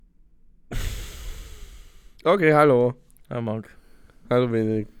Okay, hallo. Ja, Marc. Hallo,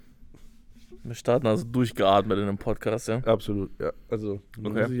 wenig. Wir starten also durchgeatmet in einem Podcast, ja? Absolut, ja. Also,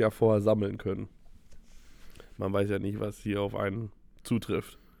 man Okay. muss sich ja vorher sammeln können. Man weiß ja nicht, was hier auf einen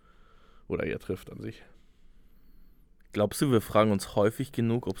zutrifft. Oder ihr trifft an sich. Glaubst du, wir fragen uns häufig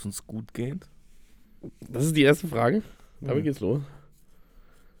genug, ob es uns gut geht? Das ist die erste Frage. Damit Mhm. geht's los.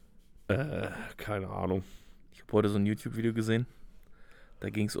 Keine Ahnung. Ich habe heute so ein YouTube-Video gesehen. Da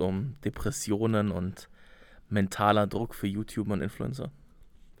ging es um Depressionen und mentaler Druck für YouTuber und Influencer.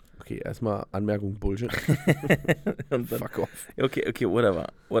 Okay, erstmal Anmerkung Bullshit. Und dann, Fuck off. okay, whatever.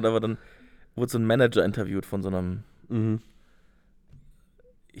 Dann wurde so ein Manager interviewt von so einem, Mhm.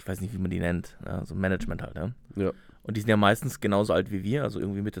 ich weiß nicht, wie man die nennt, ja, so ein Management halt, ja? Ja. Und die sind ja meistens genauso alt wie wir, also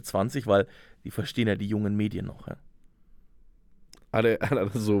irgendwie Mitte 20, weil die verstehen ja die jungen Medien noch, ja? Hat er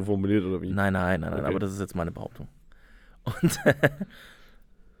das so formuliert oder wie? Nein, Okay. aber das ist jetzt meine Behauptung. Und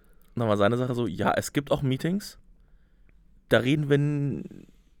nochmal seine Sache so, ja, es gibt auch Meetings, da reden wir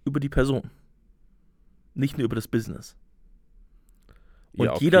über die Person, nicht nur über das Business. Und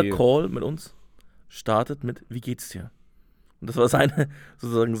Ja, okay. jeder Call mit uns startet mit, wie geht's dir? Und das war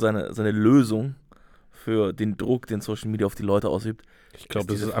sozusagen seine Lösung für den Druck, den Social Media auf die Leute ausübt. Ich glaube, ist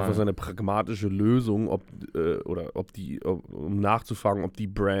das diese ist einfach Frage. seine pragmatische Lösung, um nachzufragen, ob die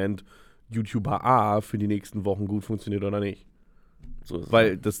Brand YouTuber A für die nächsten Wochen gut funktioniert oder nicht. So ist es Weil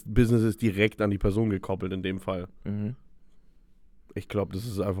halt. das Business ist direkt an die Person gekoppelt in dem Fall. Mhm. Ich glaube, das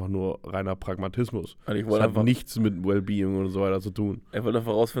ist einfach nur reiner Pragmatismus. Und ich Das wollte hat einfach, nichts mit Wellbeing und so weiter zu tun.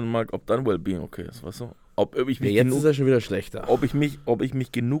 herausfinden, Marc, ob dein Wellbeing okay ist, weißt du? Ob ich mich jetzt genug, ist er schon wieder schlechter. ob ich mich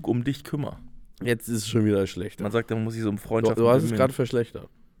genug um dich kümmere. Jetzt ist es schon wieder schlechter. Man sagt, man muss sich so um Du Freundschaften hast es bemühen. gerade verschlechtert.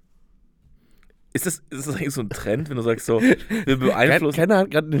 Ist das eigentlich so ein Trend, wenn du sagst so, wir beeinflussen, Keiner hat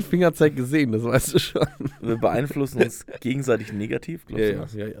gerade den Fingerzeig gesehen, das weißt du schon. wir beeinflussen uns gegenseitig negativ? Glaubst du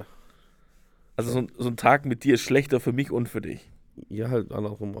das? Ja. Also so ein Tag mit dir ist schlechter für mich und für dich. Ja, halt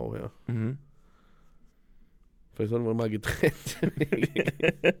andersrum auch, ja. Mhm. Vielleicht sollten wir mal getrennt.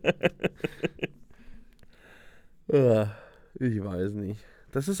 Ich weiß nicht.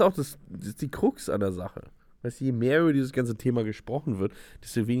 Das ist auch das ist die Krux an der Sache. Weißt du, je mehr über dieses ganze Thema gesprochen wird,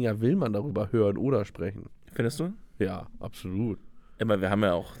 desto weniger will man darüber hören oder sprechen. Findest du? Ja, absolut. Immer, wir haben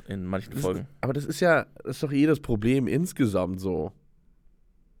ja auch in manchen Folgen. Aber das ist doch das Problem insgesamt so.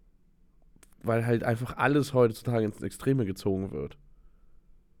 Weil halt einfach alles heutzutage ins Extreme gezogen wird.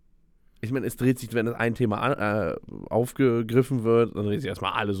 Ich meine, es dreht sich, wenn das ein Thema aufgegriffen wird, dann dreht sich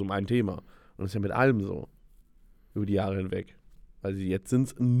erstmal alles um ein Thema. Und das ist ja mit allem so. Über die Jahre hinweg. Also jetzt sind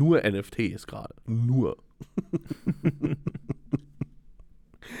es nur NFTs gerade. Nur.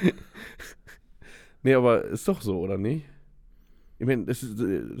 Nee, aber ist doch so, oder nicht? Ich meine,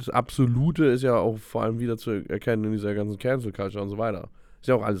 das Absolute ist ja auch vor allem wieder zu erkennen in dieser ganzen Cancel Culture und so weiter. Ist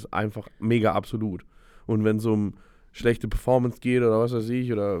ja auch alles einfach mega absolut. Und wenn es um schlechte Performance geht oder was weiß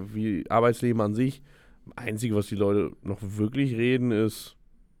ich, oder wie Arbeitsleben an sich, das Einzige, was die Leute noch wirklich reden, ist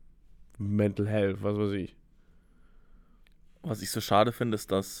Mental Health, was weiß ich. Was ich so schade finde,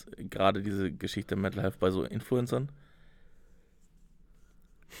 ist, dass gerade diese Geschichte Mental Health bei so Influencern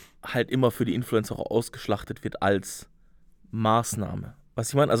halt immer für die Influencer auch ausgeschlachtet wird als Maßnahme. Was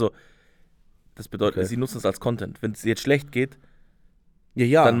ich meine, also das bedeutet, Okay. sie nutzen es als Content. Wenn es dir jetzt schlecht geht,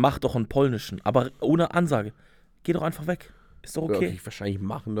 Ja. dann mach doch einen polnischen, aber ohne Ansage. Geh doch einfach weg. Ist doch Ja, okay. wahrscheinlich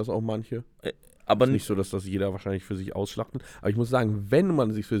machen das auch manche. Aber Ist nicht so, dass das jeder wahrscheinlich für sich ausschlachtet. Aber ich muss sagen, wenn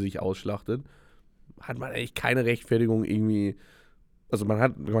man sich für sich ausschlachtet, hat man eigentlich keine Rechtfertigung irgendwie. Also man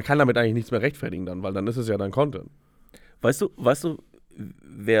kann damit eigentlich nichts mehr rechtfertigen dann, weil dann ist es ja dann Content. weißt du,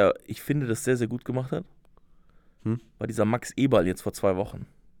 wer ich finde, das sehr, sehr gut gemacht hat? War dieser Max Eberl jetzt vor 2 Wochen.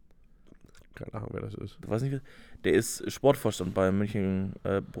 Keine Ahnung, wer das ist. Du weißt nicht, der ist Sportvorstand bei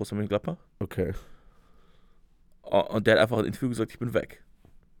Borussia Mönchengladbach. Okay. Und der hat einfach in Interview gesagt, ich bin weg.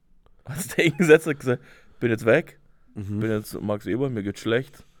 Hat der hingesetzt und gesagt, bin jetzt weg, bin jetzt Max Eberl, mir geht's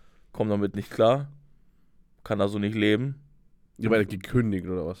schlecht, komm damit nicht klar, kann da so nicht leben, Die beide gekündigt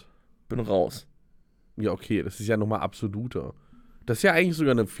oder was? bin raus. Ja, okay, das ist ja nochmal absoluter. Das ist ja eigentlich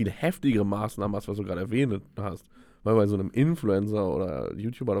sogar eine viel heftigere Maßnahme, als was du gerade erwähnt hast. Weil bei so einem Influencer oder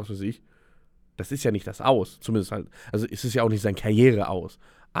YouTuber oder was weiß ich, das ist ja nicht das Aus. Zumindest halt, also es ist ja auch nicht sein Karriere aus.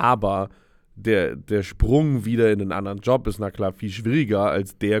 Aber der Sprung wieder in einen anderen Job ist na klar viel schwieriger,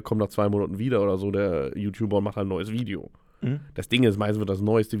 als der kommt nach 2 Monaten wieder oder so, der YouTuber, und macht ein neues Video. Mhm. Das Ding ist, meistens wird das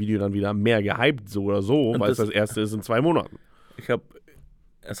neueste Video dann wieder mehr gehypt, so oder so, Und weil es das erste ist in 2 Monaten.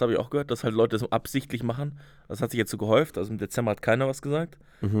 Das habe ich auch gehört, dass halt Leute das absichtlich machen. Das hat sich jetzt so gehäuft. Also im Dezember hat keiner was gesagt,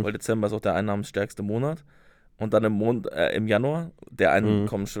 weil Dezember ist auch der einnahmensstärkste Monat. Und dann im Januar, der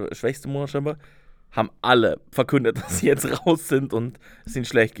einkommensschwächste Monat scheinbar, haben alle verkündet, dass sie jetzt raus sind und es ihnen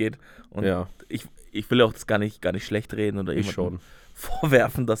schlecht geht. Und ich will auch das gar nicht schlecht reden oder jemandem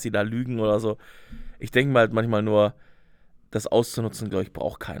vorwerfen, dass sie da lügen oder so. Ich denke mir halt manchmal nur, das auszunutzen, glaube ich,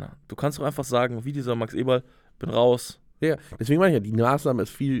 braucht keiner. Du kannst doch einfach sagen, wie dieser Max Eberl, bin raus. Ja, deswegen meine ich ja, die Maßnahme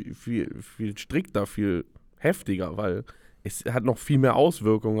ist viel, viel, viel strikter, viel heftiger, weil es hat noch viel mehr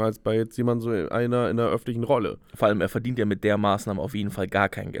Auswirkungen als bei jetzt jemand so einer in der öffentlichen Rolle. Vor allem, er verdient ja mit der Maßnahme auf jeden Fall gar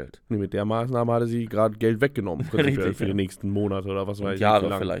kein Geld. Nee, mit der Maßnahme hatte sie gerade Geld weggenommen. Richtig, für die nächsten Monate oder was weiß ich.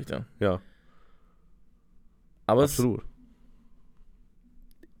 Jahre vielleicht, ja. Ja. Aber absolut.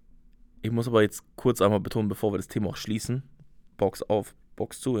 Ich muss aber jetzt kurz einmal betonen, bevor wir das Thema auch schließen, Box auf,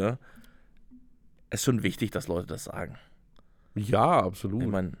 Box zu, ja. Es ist schon wichtig, dass Leute das sagen. Ja, absolut.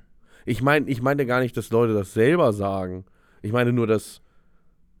 Ich meine ich meine gar nicht, dass Leute das selber sagen. Ich meine nur, dass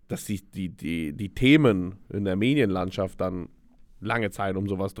die Themen in der Medienlandschaft dann lange Zeit um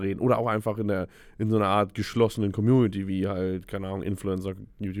sowas drehen. Oder auch einfach in so einer Art geschlossenen Community, wie halt, keine Ahnung, Influencer,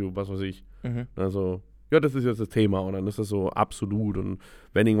 YouTube, was weiß ich. Also, ja, das ist jetzt das Thema und dann ist das so absolut. Und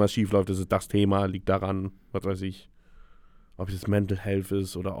wenn irgendwas schief läuft, ist es das Thema, liegt daran, was weiß ich, ob es Mental Health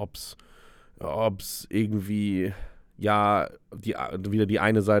ist oder ob es irgendwie, ja, wieder die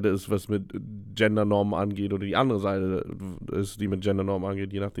eine Seite ist, was mit Gendernormen angeht oder die andere Seite ist, die mit Gendernormen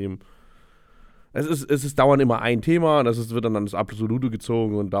angeht, je nachdem. Es ist dauernd immer ein Thema und wird dann das Absolute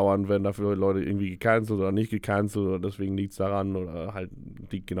gezogen und dauernd werden dafür Leute irgendwie gecancelt oder nicht gecancelt oder deswegen liegt es daran oder halt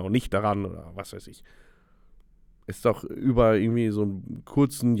liegt genau nicht daran oder was weiß ich. Ist doch über irgendwie so einen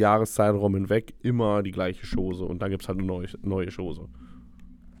kurzen Jahreszeitraum hinweg immer die gleiche Chose und dann gibt es halt eine neue Chose.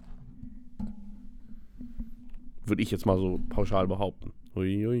 Würde ich jetzt mal so pauschal behaupten.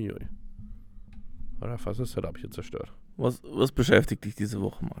 Uiuiui. Oder fast das Setup hier zerstört. Was beschäftigt dich diese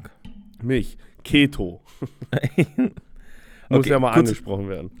Woche, Marc? Mich. Keto. Muss Okay, ja mal kurz, angesprochen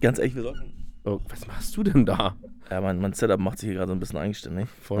werden. Ganz ehrlich, wir sollten... Oh, was machst du denn da? Ja, mein Setup macht sich hier gerade so ein bisschen eigenständig.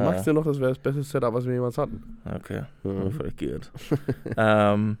 Vorhin machst du ja noch, das wäre das beste Setup, was wir jemals hatten. Okay, völlig geirrt.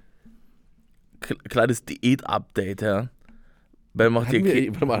 Kleines Diät-Update, ja.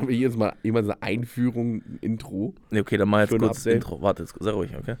 Haben wir jetzt mal jemals eine Einführung, ein Intro? Nee, okay, dann mach jetzt kurz das Intro. Warte, jetzt sehr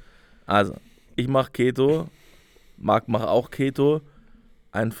ruhig, okay? Also, ich mache Keto, Marc macht auch Keto,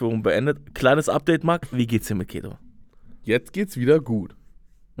 Einführung beendet. Kleines Update, Marc, wie geht's dir mit Keto? Jetzt geht's wieder gut.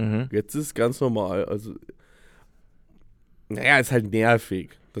 Jetzt ist es ganz normal. Also, naja, ist halt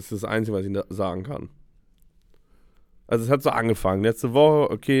nervig. Das ist das Einzige, was ich sagen kann. Also, es hat so angefangen. Letzte Woche,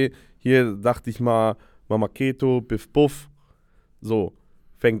 okay, hier dachte ich mal, Mama Keto, Biff Buff. So,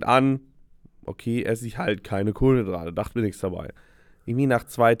 fängt an, okay, esse ich halt keine Kohlenhydrate, dachte mir nichts dabei. Irgendwie nach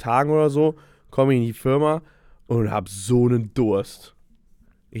 2 Tagen oder so komme ich in die Firma und habe so einen Durst.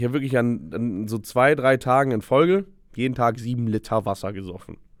 Ich habe wirklich an so 2, 3 Tagen in Folge jeden Tag 7 Liter Wasser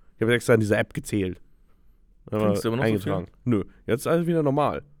gesoffen. Ich habe extra in dieser App gezählt. Trinkst du immer noch eingetragen. So viel? Nö, jetzt ist alles wieder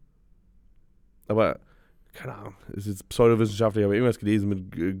normal. Aber, keine Ahnung, ist jetzt pseudowissenschaftlich, aber irgendwas gelesen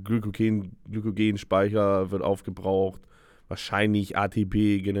mit Glykogenspeicher wird aufgebraucht. Wahrscheinlich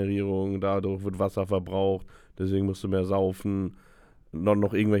ATP-Generierung, dadurch wird Wasser verbraucht, deswegen musst du mehr saufen.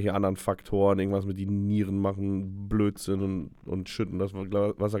 Noch irgendwelche anderen Faktoren, irgendwas mit den Nieren machen, Blödsinn und schütten das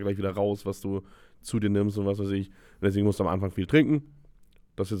Wasser gleich wieder raus, was du zu dir nimmst und was weiß ich. Und deswegen musst du am Anfang viel trinken.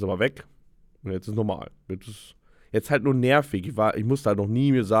 Das ist jetzt aber weg. Und jetzt ist normal. Jetzt halt nur nervig. Ich musste halt noch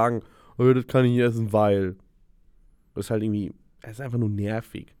nie mir sagen, oh, das kann ich nicht essen, weil. Das ist halt irgendwie, es ist einfach nur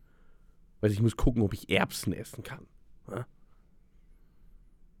nervig. Weil ich muss gucken, ob ich Erbsen essen kann.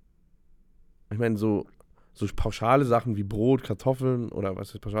 Ich meine, so pauschale Sachen wie Brot, Kartoffeln oder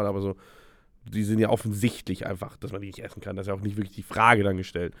was ist pauschal, aber so, die sind ja offensichtlich einfach, dass man die nicht essen kann. Das ist ja auch nicht wirklich die Frage dann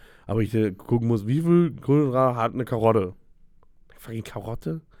gestellt. Aber ich gucken muss, wie viel Kohlenhydrate hat eine Karotte? Eine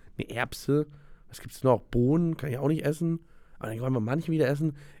Karotte? Eine Erbse? Was gibt's noch? Bohnen kann ich auch nicht essen. Aber dann wollen wir manche wieder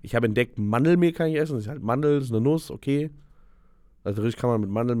essen. Ich habe entdeckt, Mandelmehl kann ich essen. Das ist halt Mandel, das ist eine Nuss, okay. Also richtig kann man mit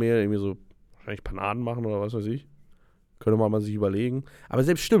Mandelmehl irgendwie so wahrscheinlich Panaden machen oder was weiß ich. Könnte man mal sich überlegen. Aber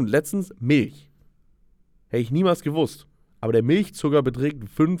selbst stimmt, letztens Milch. Hätte ich niemals gewusst. Aber der Milchzucker beträgt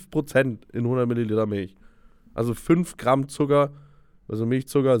 5% in 100 Milliliter Milch. Also 5 Gramm Zucker, also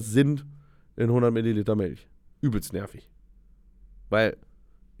Milchzucker sind in 100 Milliliter Milch. Übelst nervig. Weil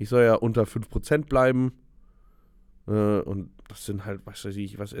ich soll ja unter 5% bleiben. Und das sind halt, was esse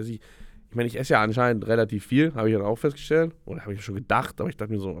ich? Ich meine, ich esse ja anscheinend relativ viel, habe ich dann auch festgestellt. Oder habe ich schon gedacht, aber ich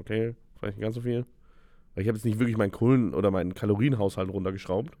dachte mir so, okay, vielleicht nicht ganz so viel. Weil ich habe jetzt nicht wirklich meinen meinen Kalorienhaushalt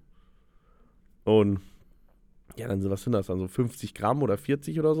runtergeschraubt. Und ja, dann was sind das dann? So 50 Gramm oder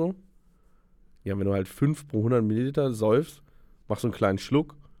 40 oder so? Ja, wenn du halt 5 pro 100 Milliliter säufst, machst du einen kleinen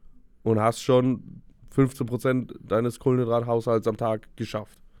Schluck und hast schon 15% deines Kohlenhydrathaushalts am Tag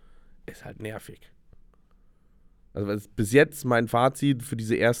geschafft. Ist halt nervig. Also das ist bis jetzt mein Fazit für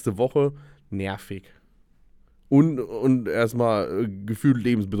diese erste Woche, nervig. Und erstmal gefühlt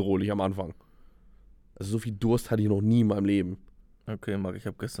lebensbedrohlich am Anfang. Also so viel Durst hatte ich noch nie in meinem Leben. Okay, Marc, ich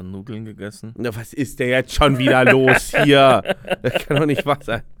habe gestern Nudeln gegessen. Na, was ist denn jetzt schon wieder los hier? Das kann doch nicht wahr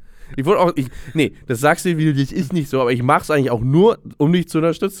sein. Nee, das sagst du wieder, das ist nicht so, aber ich mach's eigentlich auch nur, um dich zu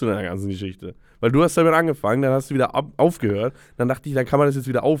unterstützen in der ganzen Geschichte. Weil du hast damit angefangen, dann hast du wieder aufgehört, dann dachte ich, dann kann man das jetzt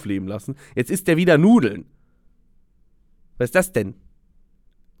wieder aufleben lassen. Jetzt isst der wieder Nudeln. Was ist das denn?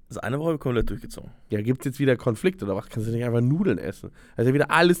 Das eine Woche komplett durchgezogen. Ja, gibt's jetzt wieder Konflikt oder was? Kannst du nicht einfach Nudeln essen? Also ja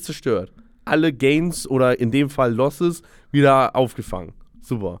wieder alles zerstört. Alle Gains oder in dem Fall Losses wieder aufgefangen.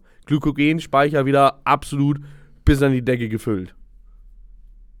 Super. Glykogenspeicher wieder absolut bis an die Decke gefüllt.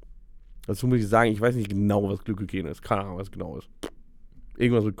 Dazu muss ich sagen, ich weiß nicht genau, was Glykogen ist. Keine Ahnung, was es genau ist.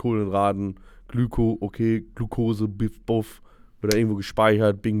 Irgendwas mit Kohlenhydraten, Glukose, Biff, Buff, wird da irgendwo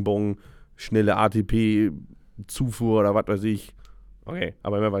gespeichert, Bing Bong, schnelle ATP-Zufuhr oder was weiß ich. Okay,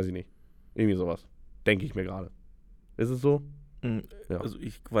 aber mehr weiß ich nicht. Irgendwie sowas. Denke ich mir gerade. Ist es so? Ja. Also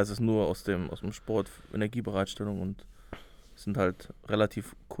ich weiß es nur aus dem Sport, Energiebereitstellung und es sind halt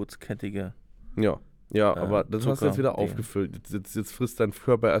relativ kurzkettige. Ja, aber das Zucker, hast du jetzt wieder aufgefüllt. Jetzt frisst dein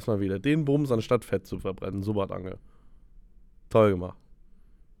Körper erstmal wieder den Bums, anstatt Fett zu verbrennen. Super, danke. Toll gemacht.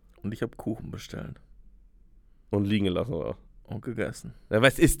 Und ich habe Kuchen bestellt. Und liegen gelassen, oder? Und gegessen. Ja,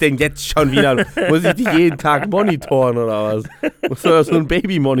 was ist denn jetzt schon wieder? Muss ich dich jeden Tag monitoren, oder was? Muss da so einen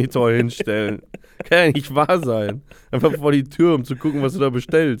Baby-Monitor hinstellen? Kann ja nicht wahr sein. Einfach vor die Tür, um zu gucken, was du da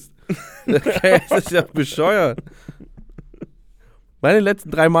bestellst. Das ist ja bescheuert. Meine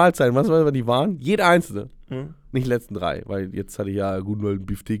letzten 3 Mahlzeiten, was die waren? Jede einzelne. Nicht letzten 3, weil jetzt hatte ich ja gut mal einen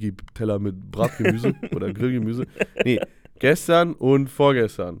Beefsteak-Teller mit Bratgemüse oder Grillgemüse. Nee, gestern und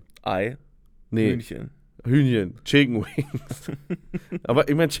vorgestern. Ei. Nee. Hühnchen. Chicken Wings. Aber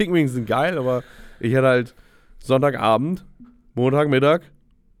ich meine, Chicken Wings sind geil, aber ich hatte halt Sonntagabend, Montagmittag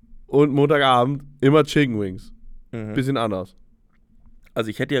und Montagabend immer Chicken Wings. Bisschen anders.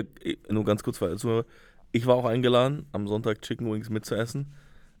 Also ich hätte ja, nur ganz kurz, ich war auch eingeladen, am Sonntag Chicken Wings mitzuessen.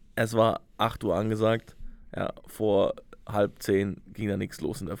 Es war 8 Uhr angesagt. Ja, vor 9:30 ging da nichts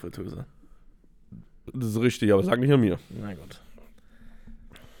los in der Fritteuse. Das ist richtig, aber sag nicht an mir. Na gut.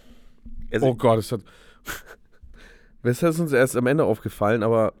 Oh Gott, das ist uns erst am Ende aufgefallen,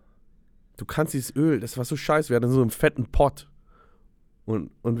 aber du kannst dieses Öl, das war so scheiße, wir hatten so einen fetten Pott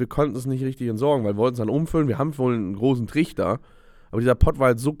und wir konnten es nicht richtig entsorgen, weil wir wollten es dann umfüllen, wir haben wohl einen großen Trichter, aber dieser Pott war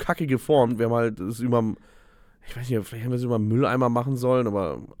halt so kacke geformt, wir haben halt das ich weiß nicht, vielleicht haben wir es über einen Mülleimer machen sollen,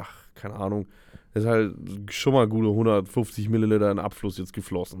 aber keine Ahnung, ist halt schon mal gute 150 Milliliter in Abfluss jetzt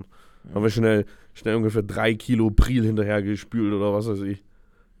geflossen. Haben wir schnell ungefähr 3 Kilo Pril hinterher gespült oder was weiß ich,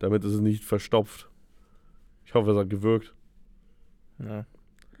 damit es nicht verstopft. Ich hoffe, es hat gewirkt. Ja.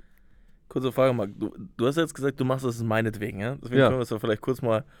 Kurze Frage, Marc. Du hast jetzt gesagt, du machst das meinetwegen, ja? Deswegen können wir es ja vielleicht kurz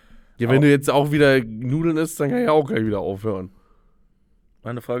mal... Ja, wenn du jetzt auch wieder Nudeln isst, dann kann ich auch gleich wieder aufhören.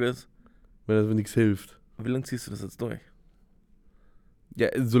 Meine Frage ist... Wenn das nichts hilft. Wie lange ziehst du das jetzt durch? Ja,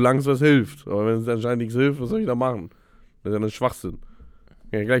 solange es was hilft. Aber wenn es anscheinend nichts hilft, was soll ich da machen? Das ist ja ein Schwachsinn.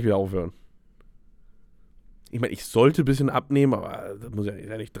 Kann ich gleich wieder aufhören. Ich meine, ich sollte ein bisschen abnehmen, aber das ist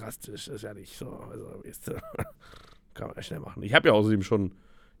ja nicht drastisch. Das ist ja nicht so. Also, kann man ja schnell machen. Ich habe ja außerdem schon,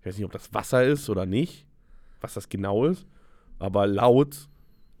 ich weiß nicht, ob das Wasser ist oder nicht, was das genau ist, aber laut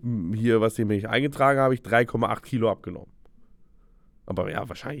hier, was ich mir eingetragen habe, ich 3,8 Kilo abgenommen. Aber ja,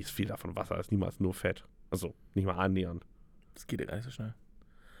 wahrscheinlich ist viel davon Wasser, ist niemals nur Fett. Also, nicht mal annähernd. Das geht ja gar nicht so schnell.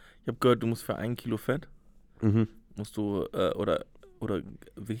 Ich habe gehört, du musst für 1 Kilo Fett, musst du, oder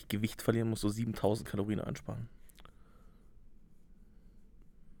wirklich Gewicht verlieren, musst du 7000 Kalorien einsparen.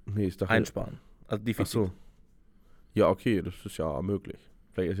 Nee, ich dachte... Einsparen. Also Defizit. Ach so. Ja, okay, das ist ja möglich.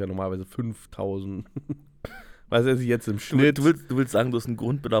 Vielleicht ist ja normalerweise 5000. Was ist jetzt im Schnitt? Du willst sagen, du hast einen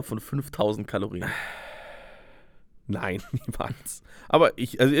Grundbedarf von 5000 Kalorien. Nein, niemals. Aber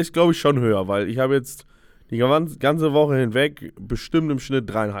ist glaube ich schon höher, weil ich habe jetzt die ganze Woche hinweg bestimmt im Schnitt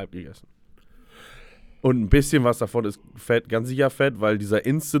 3,5 gegessen. Und ein bisschen was davon ist Fett, ganz sicher Fett, weil dieser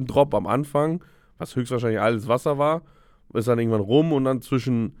Instant Drop am Anfang, was höchstwahrscheinlich alles Wasser war, ist dann irgendwann rum und dann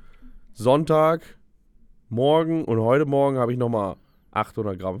zwischen Sonntag, morgen und heute Morgen habe ich nochmal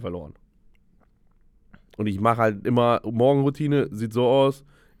 800 Gramm verloren. Und ich mache halt immer, Morgenroutine sieht so aus,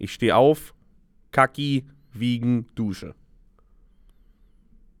 ich stehe auf, Kacki, wiegen, Dusche.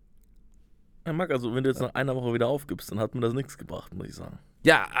 Ja, Marc, also wenn du jetzt nach einer Woche wieder aufgibst, dann hat mir das nichts gebracht, muss ich sagen.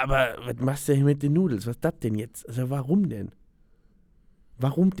 Ja, aber was machst du denn mit den Nudels? Was ist das denn jetzt? Also warum denn?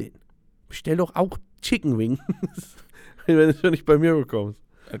 Warum denn? Bestell doch auch Chicken Wings, wenn du schon nicht bei mir bekommst.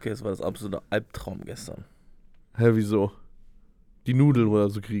 Okay, das war das absolute Albtraum gestern. Hä, wieso? Die Nudeln oder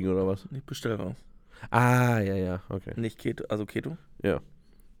so kriegen oder was? Ich bestell was. Ah, ja, okay. nicht Keto, also Keto, Ja.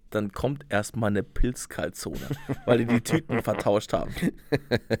 dann kommt erstmal eine Pilzkalzone, weil die Tüten vertauscht haben.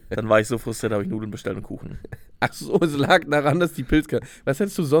 Dann war ich so frustriert, habe ich Nudeln bestellt und Kuchen. Ach so, es lag daran, dass die Pilzkarte. Was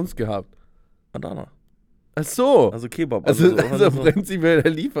hättest du sonst gehabt? Bandana. Ach so. Also Kebab. Also so. prinzipiell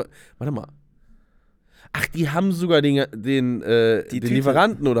der Warte mal. Ach, die haben sogar den Tüte.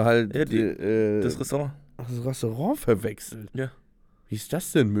 Lieferanten oder halt Ja, das Restaurant. das Restaurant verwechselt. Ja. Wie ist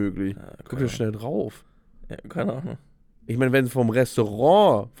das denn möglich? Ja, Guck da schnell drauf. Ja, keine Ahnung. Ich meine, wenn es vom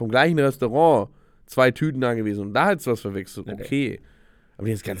gleichen Restaurant 2 Tüten da gewesen und da hat's was verwechselt, okay. Aber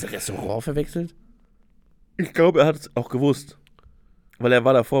die haben das ganze Restaurant verwechselt? Ich glaube, er hat es auch gewusst. Weil er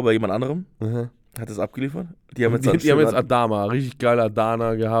war davor bei jemand anderem, Mhm. hat es abgeliefert. Die haben jetzt Adama, richtig geiler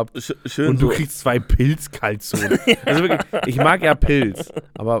Adana gehabt. Schön Und du kriegst 2 Pilz-Calzone. Also wirklich, ich mag ja Pilz,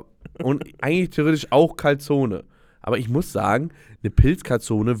 aber und eigentlich theoretisch auch Calzone. Aber ich muss sagen, eine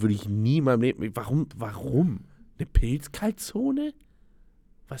Pilz-Calzone würde ich nie in meinem Leben. Warum? Eine Pilz-Calzone?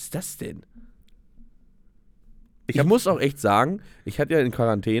 Was ist das denn? Ich muss auch echt sagen, ich hatte ja in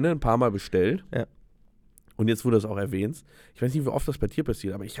Quarantäne ein paar Mal bestellt. Ja. Und jetzt wurde das auch erwähnt. Ich weiß nicht, wie oft das bei dir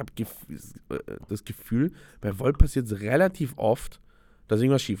passiert, aber ich habe das Gefühl, bei Wolt passiert es relativ oft, dass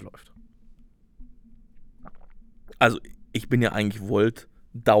irgendwas schief läuft. Also, ich bin ja eigentlich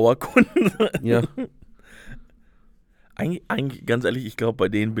Wolt-Dauerkunde. Ja. Eigentlich, ganz ehrlich, ich glaube, bei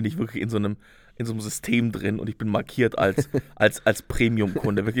denen bin ich wirklich in so einem System drin und ich bin markiert als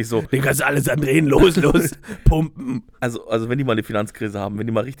Premium-Kunde. Wirklich so. Du kannst alles andrehen, los, pumpen. Also, wenn die mal eine Finanzkrise haben, wenn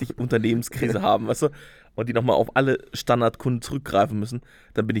die mal richtig Unternehmenskrise haben, weißt du, und die nochmal auf alle Standardkunden zurückgreifen müssen,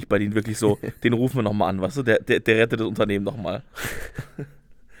 dann bin ich bei denen wirklich so, den rufen wir nochmal an, weißt du, der rettet das Unternehmen nochmal.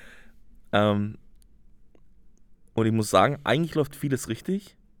 Und ich muss sagen, eigentlich läuft vieles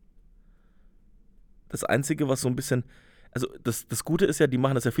richtig. Das Einzige, was so ein bisschen, also das Gute ist ja, die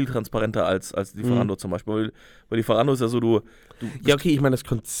machen das ja viel transparenter als Lieferando zum Beispiel, weil Lieferando ist ja so, Ja, okay, ich meine, das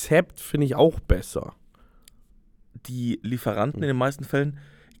Konzept finde ich auch besser. Die Lieferanten in den meisten Fällen,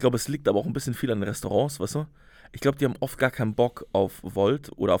 ich glaube, es liegt aber auch ein bisschen viel an den Restaurants, weißt du? Ich glaube, die haben oft gar keinen Bock auf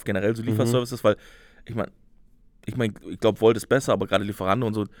Wolt oder auf generell so Lieferservices, weil, ich glaube, Wolt ist besser, aber gerade Lieferando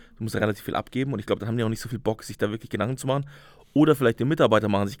und so, du musst ja relativ viel abgeben und ich glaube, dann haben die auch nicht so viel Bock, sich da wirklich Gedanken zu machen. Oder vielleicht die Mitarbeiter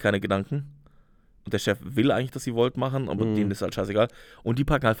machen sich keine Gedanken. Und der Chef will eigentlich, dass sie Wolt machen, aber denen ist halt scheißegal. Und die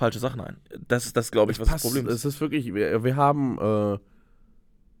packen halt falsche Sachen ein. Das ist, glaube ich, was das Problem ist. Es ist wirklich, wir haben, oder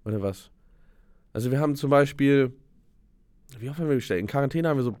was? Also wir haben zum Beispiel, wie oft haben wir bestellt? In Quarantäne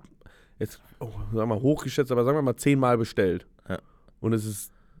haben wir so, jetzt, sagen wir mal hochgeschätzt, aber sagen wir mal 10 Mal bestellt. Ja. Und es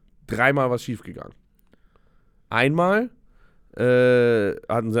ist 3-mal was schiefgegangen. Einmal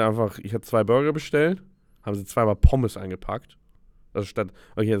hatten sie einfach, ich hatte 2 Burger bestellt, haben sie 2-mal Pommes eingepackt. Also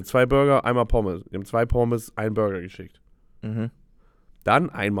ich hatte 2 Burger, einmal Pommes. Die haben 2 Pommes, 1 Burger geschickt. Mhm. Dann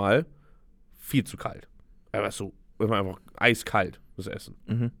einmal viel zu kalt. Aber so, das war einfach eiskalt, das Essen.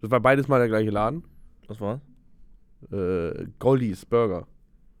 Mhm. Das war beides mal der gleiche Laden. Was war's? Goldies Burger.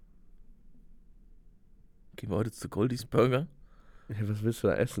 Gehen wir heute zu Goldies Burger? Ja, was willst du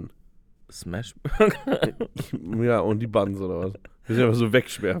da essen? Smash Burger? Ja, und die Buns oder was? Wir sind einfach so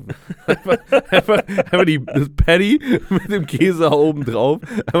wegschwerfen. Einfach das Patty mit dem Käse oben drauf,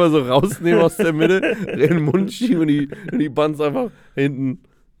 einfach so rausnehmen aus der Mitte, in den Mund schieben und die Buns einfach hinten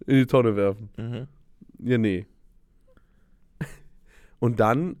in die Tonne werfen. Mhm. Ja, nee. Und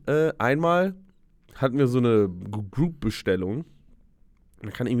dann einmal hatten wir so eine Group-Bestellung.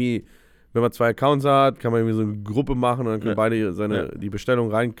 Man kann irgendwie, wenn man 2 Accounts hat, kann man irgendwie so eine Gruppe machen und dann können beide die Bestellung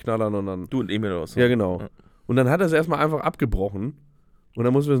reinknallern und dann. Du und Emil oder was? Ja, genau. Ja. Und dann hat er es erstmal einfach abgebrochen und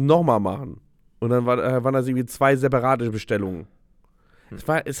dann mussten wir es nochmal machen. Und dann waren das irgendwie 2 separate Bestellungen.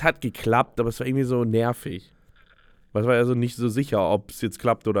 Es hat geklappt, aber es war irgendwie so nervig. Weil es war also nicht so sicher, ob es jetzt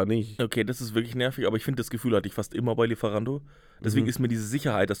klappt oder nicht. Okay, das ist wirklich nervig, aber ich finde, das Gefühl hatte ich fast immer bei Lieferando. Deswegen ist mir diese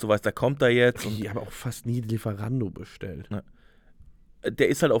Sicherheit, dass du weißt, da kommt er jetzt. Ich habe auch fast nie Lieferando bestellt. Ja. Der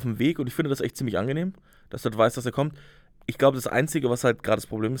ist halt auf dem Weg und ich finde das echt ziemlich angenehm, dass du halt weißt, dass er kommt. Ich glaube, das Einzige, was halt gerade das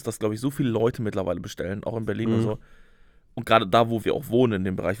Problem ist, dass, glaube ich, so viele Leute mittlerweile bestellen, auch in Berlin und so. Und gerade da, wo wir auch wohnen, in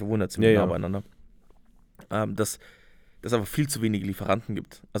dem Bereich, wir wohnen ja ziemlich nah beieinander, dass es einfach viel zu wenige Lieferanten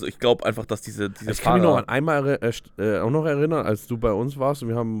gibt. Also ich glaube einfach, dass diese Ich kann mich noch an einmal auch noch erinnern, als du bei uns warst und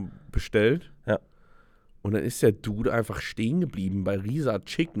wir haben bestellt. Ja. Und dann ist der Dude einfach stehen geblieben bei Risa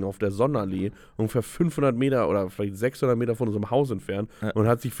Chicken auf der Sonnenallee, ungefähr 500 Meter oder vielleicht 600 Meter von unserem Haus entfernt und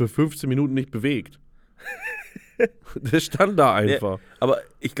hat sich für 15 Minuten nicht bewegt. Der stand da einfach. Ja, aber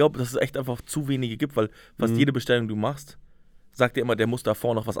ich glaube, dass es echt einfach zu wenige gibt, weil fast jede Bestellung, die du machst, sagt dir immer, der muss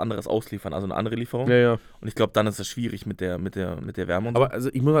davor noch was anderes ausliefern, also eine andere Lieferung. Ja, ja. Und ich glaube, dann ist es schwierig mit der Wärme und so. Aber also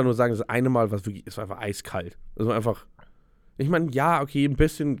ich muss halt nur sagen, das eine Mal war es war einfach eiskalt. Das war einfach, Ich meine, ja, okay, ein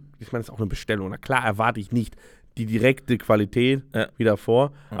bisschen, ich meine, das ist auch eine Bestellung. Na klar erwarte ich nicht die direkte Qualität wie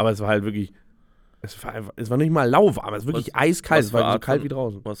davor, aber es war halt wirklich, es war nicht mal lauwarm, es war wirklich eiskalt, es war so kalt wie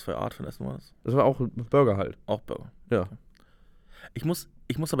draußen. Was für Art von Essen war das? Das war auch ein Burger halt. Auch Burger. Ja. Okay. Ich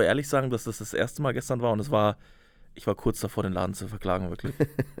muss aber ehrlich sagen, dass das erste Mal gestern war und ich war kurz davor, den Laden zu verklagen, wirklich.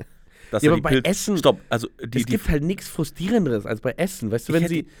 Ja, aber bei Essen, stopp, also es gibt halt nichts Frustrierenderes als bei Essen. Weißt du,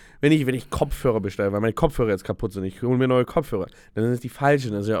 wenn ich Kopfhörer bestelle, weil meine Kopfhörer jetzt kaputt sind, ich hole mir neue Kopfhörer, dann sind es die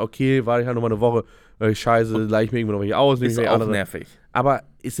falschen. Dann ist ja okay, warte ich halt nochmal eine Woche, scheiße, leih ich mir irgendwo noch welche aus. Ist auch nervig. Aber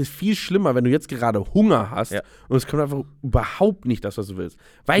es ist viel schlimmer, wenn du jetzt gerade Hunger hast und es kommt einfach überhaupt nicht das, was du willst.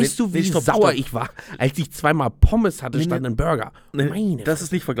 Weißt du, wie sauer ich war, als ich zweimal Pommes hatte statt einen Burger? Das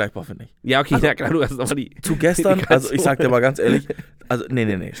ist nicht vergleichbar, finde ich. Ja, okay, ja, klar, du hast nochmal die. Zu gestern, also ich sag dir mal ganz ehrlich, also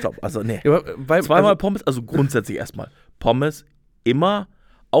nee, stopp, also nee. Ja, zweimal Pommes, also grundsätzlich erstmal. Pommes immer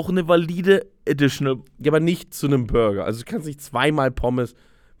auch eine valide Additional. Ja, aber nicht zu einem Burger. Also du kannst nicht zweimal Pommes,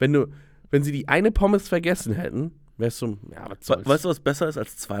 wenn sie die eine Pommes vergessen hätten, wärst du, ja, was soll's. Weißt du, was besser ist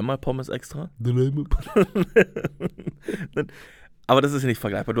als zweimal Pommes extra? Aber das ist ja nicht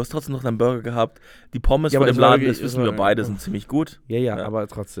vergleichbar. Du hast trotzdem noch deinen Burger gehabt. Die Pommes von dem Laden, das wissen wir beide, sind ziemlich gut. Ja, aber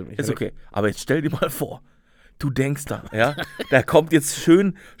trotzdem. Ist okay. Aber jetzt stell dir mal vor, du denkst da, ja, da kommt jetzt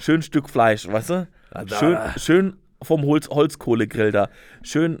schön Stück Fleisch, weißt du? Schön vom Holzkohlegrill da.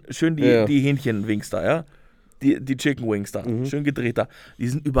 Schön die Hähnchenwings da, ja? Die Chicken Wings da, schön gedreht da. Die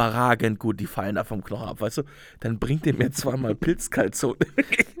sind überragend gut, die fallen da vom Knochen ab, weißt du? Dann bringt der mir zweimal Pilzkalzone.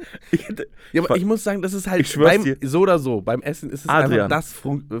 Ja, aber ich muss sagen, das ist halt so oder so. Beim Essen ist es Adrian, einfach das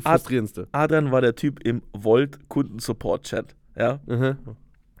Frustrierendste. Adrian war der Typ im Wolt Kundensupport-Chat, ja?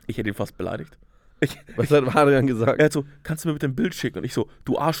 Ich hätte ihn fast beleidigt. Was hat Adrian gesagt? Er hat so, kannst du mir bitte ein Bild schicken? Und ich so,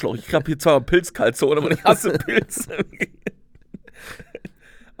 du Arschloch, ich hab hier zweimal Pilzkalzone, aber ich hasse Pilze.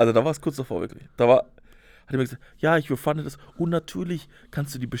 Also da war es kurz davor, wirklich. Hat er mir gesagt, ja, ich fand das. Und natürlich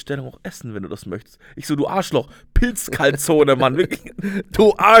kannst du die Bestellung auch essen, wenn du das möchtest. Ich so, du Arschloch, Pilzkalzone, Mann, wirklich.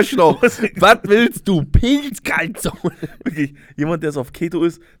 Du Arschloch, was willst du? Pilzkalzone. Wirklich, jemand, der so auf Keto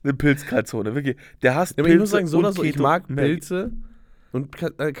ist, eine Pilzkalzone, wirklich. Der hasst Pilze. Ich muss sagen, so oder so, ich mag Pilze. Und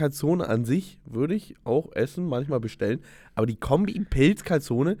Calzone an sich würde ich auch essen, manchmal bestellen. Aber die Kombi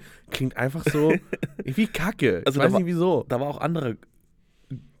Pilz-Calzone klingt einfach so wie Kacke. Also ich weiß nicht wieso. Da war auch andere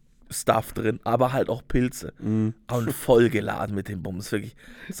Stuff drin, aber halt auch Pilze. Und voll geladen mit dem Bums. Wirklich,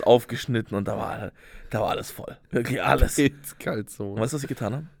 ist aufgeschnitten und da war alles voll. Wirklich alles. Pilz-Calzone. Weißt du, was ich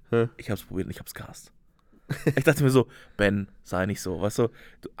getan habe? Ich hab's probiert und ich hab's gehasst. Ich dachte mir so, Ben, sei nicht so, weißt du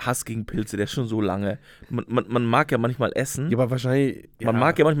Hass gegen Pilze, der ist schon so lange. Man mag ja manchmal essen. Ja, aber wahrscheinlich. Man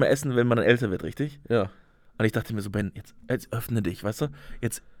mag ja manchmal essen, wenn man dann älter wird, richtig? Ja. Und ich dachte mir so, Ben, jetzt öffne dich, weißt du?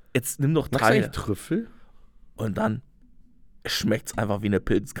 Jetzt nimm doch Magst du eigentlich Trüffel? Und dann schmeckt's einfach wie eine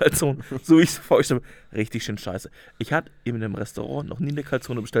Pilzkalzone. So wie ich es vorgestellt habe. Richtig schön scheiße. Ich hatte in einem Restaurant noch nie eine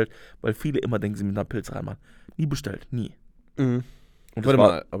Kalzone bestellt, weil viele immer denken, sie mit einer Pilz reinmachen. Nie bestellt, nie. Und warte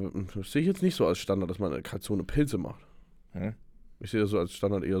mal, aber das sehe ich jetzt nicht so als Standard, dass man eine Calzone Pilze macht. Ich sehe das so als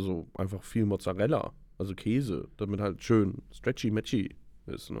Standard eher so einfach viel Mozzarella, also Käse, damit halt schön stretchy-matchy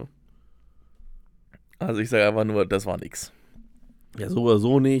ist, ne? Also ich sage einfach nur, das war nix. Ja, so oder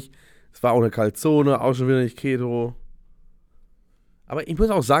so nicht. Es war auch eine Calzone, auch schon wieder nicht Keto. Aber ich muss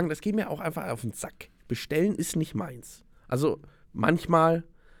auch sagen, das geht mir auch einfach auf den Sack. Bestellen ist nicht meins. Also manchmal,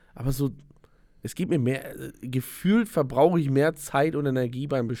 aber so... Es gibt mir mehr, gefühlt verbrauche ich mehr Zeit und Energie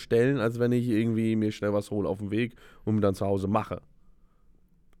beim Bestellen, als wenn ich irgendwie mir schnell was hole auf dem Weg und dann zu Hause mache.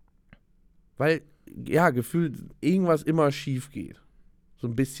 Weil, ja, gefühlt irgendwas immer schief geht. So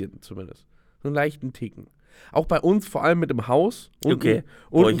ein bisschen zumindest. So einen leichten Ticken. Auch bei uns, vor allem mit dem Haus.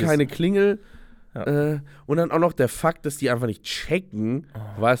 Unten keine Klingel. Ja. Und dann auch noch der Fakt, dass die einfach nicht checken,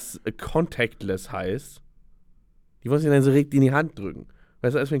 was contactless heißt. Die wollen sich dann so direkt in die Hand drücken.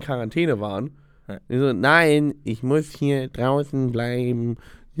 Weißt du, als wir in Quarantäne waren, so, nein, ich muss hier draußen bleiben.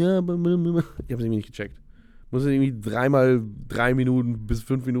 Ja, ich habe es irgendwie nicht gecheckt. Muss irgendwie 3 Minuten bis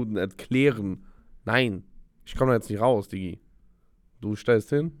 5 Minuten erklären. Nein, ich komme da jetzt nicht raus, Digi. Du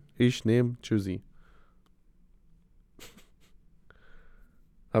stellst hin, ich nehme, tschüssi.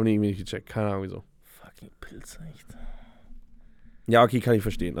 Haben die irgendwie nicht gecheckt, keine Ahnung wieso. Fucking Pilz, echt. Ja, okay, kann ich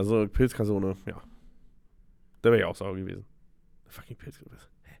verstehen. Also Pilzkalzone, ja. Da wäre ich auch sauer gewesen. Fucking Pilzkalzone.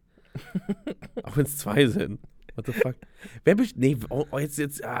 Auch wenn es 2 sind. What the fuck?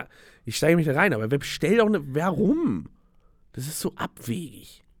 Ich steige mich da rein, aber wer bestellt auch eine. Warum? Das ist so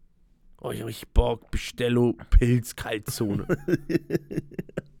abwegig. Oh, ich habe richtig Bock, Bestellung, Pilzkalzone.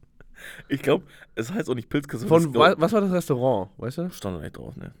 Ich glaube, es heißt auch nicht Pilzkalzone. Was war das Restaurant, weißt du? Stand da nicht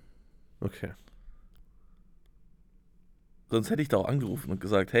drauf, ne? Okay. Sonst hätte ich da auch angerufen und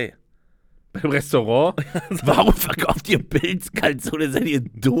gesagt, hey, Beim Restaurant? Warum verkauft ihr Pilzkalzone? Seid ihr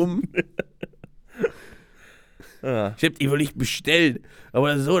dumm? Ja. Ich hab die wohl nicht bestellt.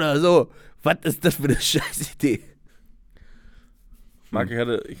 Aber so oder so. Was ist das für eine Scheißidee? Marc,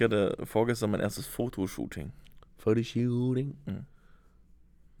 ich hatte vorgestern mein erstes Fotoshooting. Fotoshooting? Mhm.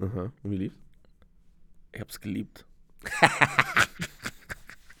 Aha. Und wie lief's? Ich hab's geliebt.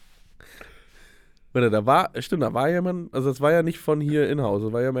 Warte, da war jemand, also das war ja nicht von hier in-house,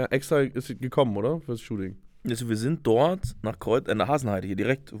 das war ja mehr extra ist gekommen, oder? Fürs Shooting. Also wir sind dort nach Kreuz, in der Hasenheide hier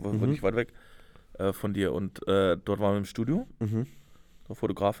direkt, war nicht weit weg von dir. Und dort waren wir im Studio. Mhm. Da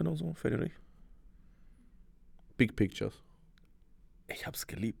Fotografin und so, fertig. Big Pictures. Ich hab's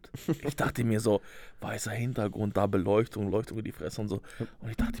geliebt. Ich dachte mir so, weißer Hintergrund, da Beleuchtung, Leuchtung in die Fresse und so. Und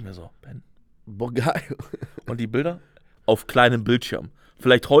ich dachte mir so, Ben. Boah, geil. Und die Bilder auf kleinem Bildschirm.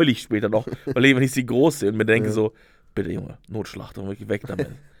 Vielleicht heule ich später noch, weil ich, wenn ich sie groß sehe und mir denke so, bitte Junge, Notschlachtung, wirklich weg damit.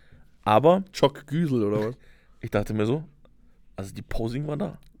 Aber Schock-Güsel oder was? ich dachte mir so, also die Posing war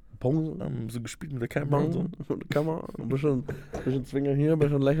da. Haben so gespielt mit der Kamera und so. Mit der Kamera, ein bisschen Zwinger hier, ein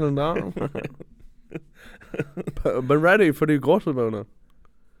bisschen Lächeln da. Bin ready für die große Birne.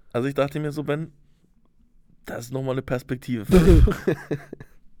 Also ich dachte mir so, Ben, das ist nochmal eine Perspektive für dich.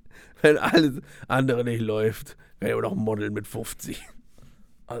 Wenn alles andere nicht läuft, wäre ich noch ein Model mit 50.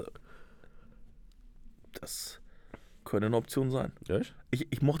 Also, das könnte eine Option sein. Echt?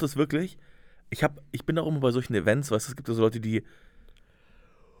 Ich mochte es wirklich. Ich bin auch immer bei solchen Events, weißt du, es gibt ja so Leute, die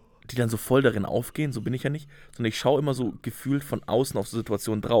dann so voll darin aufgehen, so bin ich ja nicht, sondern ich schaue immer so gefühlt von außen auf so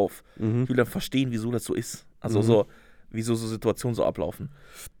Situationen drauf. Ich will dann verstehen, wieso das so ist. Also so, wieso so Situationen so ablaufen.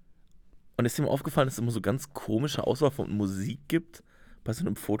 Und es ist mir aufgefallen, dass es immer so ganz komische Auswahl von Musik gibt, bei so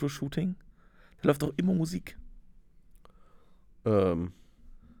einem Fotoshooting. Da läuft doch immer Musik.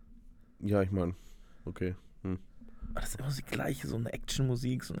 Ja, ich meine, okay. Aber das ist immer so die gleiche, so eine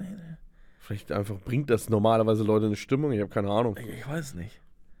Actionmusik, so Vielleicht einfach bringt das normalerweise Leute eine Stimmung, ich habe keine Ahnung. ich weiß nicht.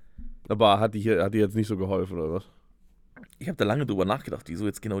 Aber hat die jetzt nicht so geholfen, oder was? Ich habe da lange drüber nachgedacht, wieso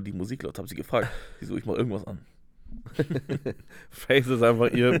jetzt genau die Musik läuft. Habe sie gefragt, wieso ich mal irgendwas an. Vielleicht ist das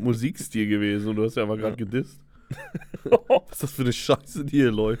einfach ihr Musikstil gewesen und du hast ja einfach gerade gedisst. Was ist das für eine Scheiße, die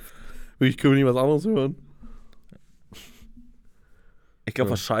hier läuft? Ich kann nicht was anderes hören. Ich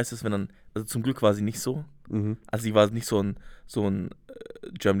glaube, was scheiße ist, wenn dann, also zum Glück war sie nicht so. Mhm. Also sie war nicht so ein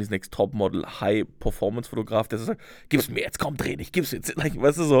Germany's Next Topmodel High-Performance-Fotograf, der so sagt, gib's mir jetzt, komm, dreh dich, gib's jetzt.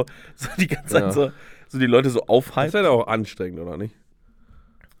 Weißt du, so die ganze Zeit so die Leute so Das aufhypen. ist ja auch anstrengend, oder nicht?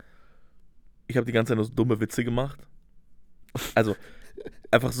 Ich habe die ganze Zeit nur so dumme Witze gemacht. Also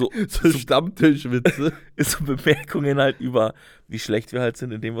einfach so Stammtischwitze. so Bemerkungen halt über, wie schlecht wir halt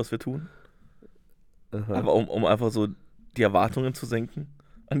sind in dem, was wir tun. Aha. Aber um einfach so die Erwartungen zu senken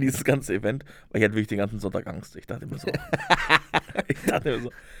an dieses ganze Event, weil ich hatte wirklich den ganzen Sonntag Angst. Ich dachte mir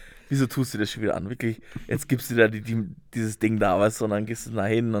so, wieso tust du das schon wieder an? Wirklich, jetzt gibst du da dieses Ding da, weißt du, und dann gehst du da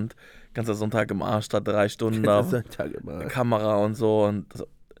hin und ganzer Sonntag im Arsch, statt 3 Stunden da Kamera und so und so.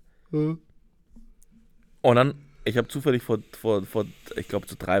 Und dann, ich habe zufällig vor ich glaube,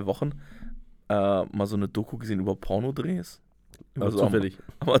 so 3 Wochen mal so eine Doku gesehen über Pornodrehs. Aber zufällig.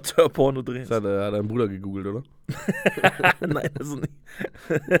 Amateur-Pornodrehs. Das hat dein Bruder gegoogelt, oder? Nein, also nicht.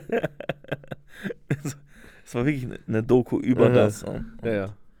 Es war wirklich eine Doku über das.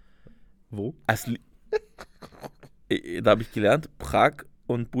 Ja. Wo? Da habe ich gelernt, Prag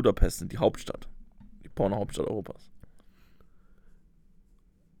und Budapest sind die Hauptstadt. Die Porno-Hauptstadt Europas.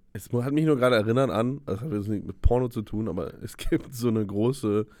 Es hat mich nur gerade erinnert an, das hat jetzt nicht mit Porno zu tun, aber es gibt so eine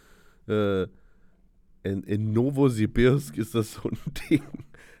große, in Novosibirsk ist das so ein Ding,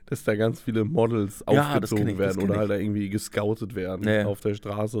 dass da ganz viele Models aufgezogen werden oder halt da irgendwie gescoutet werden auf der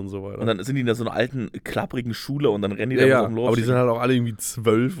Straße und so weiter. Und dann sind die in so einer alten, klapprigen Schule und dann rennen die da ja, so los. Aber die sind halt auch alle irgendwie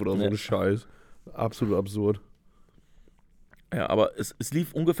 12 oder so ein Scheiß. Absolut absurd. Ja, aber es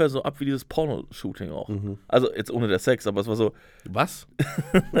lief ungefähr so ab wie dieses Porno-Shooting auch. Also jetzt ohne der Sex, aber es war so. Was?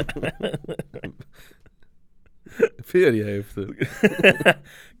 Fehlt ja die Hälfte.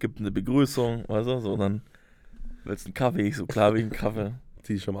 Gibt eine Begrüßung, weißt du, so, dann willst du einen Kaffee, ich so, klar wie ein Kaffee.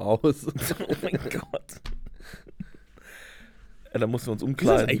 Zieh ich schon mal aus. Oh mein Gott. Ja, da mussten wir uns Wie ist das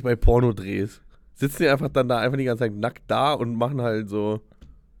umkleiden. eigentlich bei Pornodrehs? Sitzen die einfach dann da einfach die ganze Zeit nackt da und machen halt so.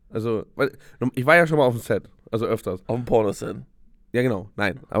 Also, weil ich war ja schon mal auf dem Set, also öfters. Auf dem Pornoset. Ja, genau,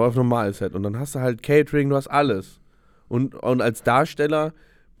 nein, aber auf einem normalen Set. Und dann hast du halt Catering, du hast alles. Und als Darsteller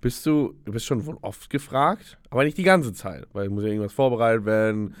bist du schon wohl oft gefragt, aber nicht die ganze Zeit, weil muss ja irgendwas vorbereitet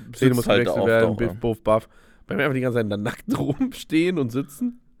werden, Szene muss halt gewechselt werden, Biff, Buff, Buff. Bei mir einfach die ganze Zeit da nackt rumstehen und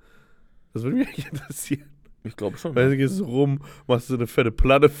sitzen. Das würde mich eigentlich interessieren. Ich glaube schon. Weil du gehst so rum, machst so eine fette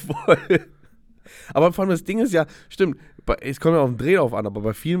Platte voll. Aber vor allem das Ding ist ja, stimmt, es kommt ja auf den Dreh drauf an, aber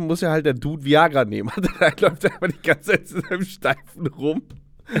bei vielen muss ja halt der Dude Viagra nehmen. Da läuft er einfach die ganze Zeit in seinem Steifen rum.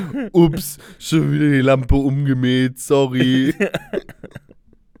 Ups, schon wieder die Lampe umgemäht, sorry.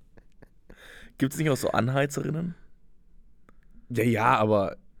 Gibt es nicht auch so Anheizerinnen? Ja,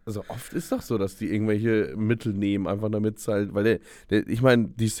 aber also oft ist doch so, dass die irgendwelche Mittel nehmen, einfach damit es halt, weil ich meine,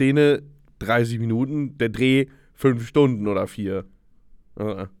 die Szene 30 Minuten, der Dreh 5 Stunden oder 4.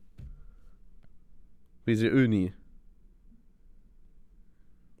 Wie sie Öni.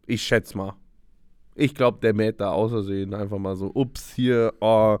 Ich schätze mal. Ich glaube, der mäht da außersehen einfach mal so, ups, hier,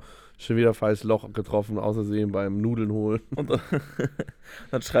 oh, schon wieder falsches Loch getroffen, außersehen beim Nudeln holen. Und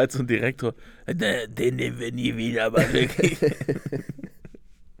dann schreit so ein Direktor, den nehmen wir nie wieder, aber wirklich.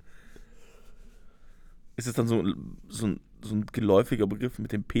 Ist es dann so ein geläufiger Begriff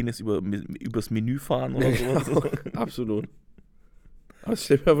mit dem Penis übers Menü fahren oder so? Absolut. Aber ich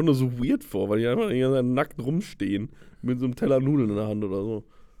stelle mir einfach nur so weird vor, weil die einfach die ganze Zeit nackt rumstehen mit so einem Teller Nudeln in der Hand oder so.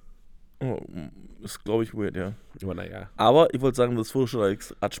 Oh, ist, glaube ich, weird, ja. Aber naja. Aber ich wollte sagen, das Foto schon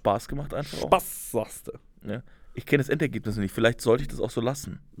hat Spaß gemacht einfach auch. Spaß, sagst du. Ja. Ich kenne das Endergebnis nicht. Vielleicht sollte ich das auch so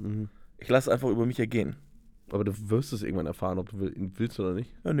lassen. Mhm. Ich lasse es einfach über mich ergehen. Aber du wirst es irgendwann erfahren, ob du willst oder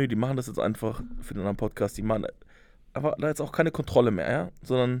nicht. Ja, nee, die machen das jetzt einfach für den anderen Podcast. Die machen aber da jetzt auch keine Kontrolle mehr, ja?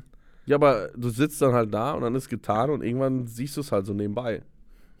 Sondern. Ja, aber du sitzt dann halt da und dann ist getan und irgendwann siehst du es halt so nebenbei.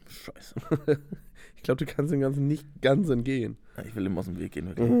 Scheiße. Ich glaube, du kannst dem Ganzen nicht ganz entgehen. Ich will immer aus dem Weg gehen,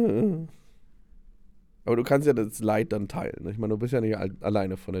 wirklich. Aber du kannst ja das Leid dann teilen. Ich meine, du bist ja nicht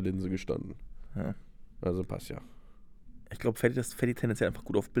alleine von der Linse gestanden. Ja. Also passt ja. Ich glaube, dass Fatty tendenziell einfach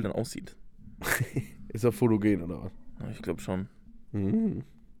gut auf Bildern aussieht. Ist er fotogen oder was? Ja, ich glaube schon. Mhm.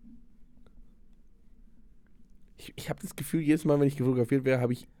 Ich habe das Gefühl, jedes Mal, wenn ich fotografiert wäre,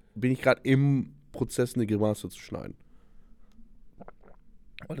 bin ich gerade im Prozess, eine Grimasse zu schneiden.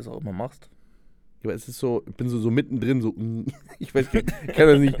 Weil du das auch immer machst. Ja, aber es ist so, ich bin so mittendrin, so, ich weiß nicht, ich kann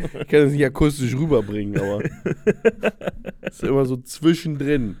das nicht akustisch rüberbringen, aber es ist immer so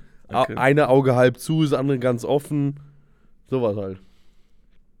zwischendrin. Okay. Eine Auge halb zu, das andere ganz offen. Sowas halt.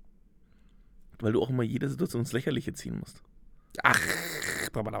 Weil du auch immer jede Situation ins Lächerliche ziehen musst. Ach,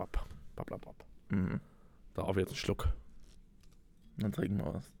 Mhm. da auf jetzt einen Schluck. Dann trinken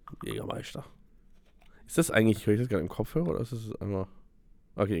wir was. Jägermeister. Ist das eigentlich, höre ich das gerade im Kopfhörer oder ist das einfach.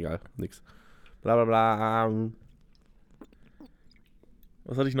 Okay, egal, nix. Blablabla.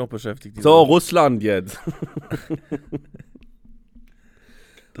 Was hat dich noch beschäftigt? So, Russland jetzt.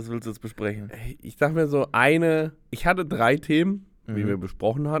 Das willst du jetzt besprechen. Ich dachte mir so, ich hatte 3 Themen, wie wir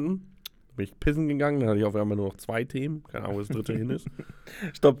besprochen hatten. Bin ich pissen gegangen, dann hatte ich auf einmal nur noch 2 Themen. Keine Ahnung, wo das dritte hin ist.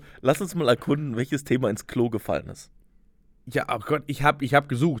 Stopp, lass uns mal erkunden, welches Thema ins Klo gefallen ist. Ja, oh Gott, ich hab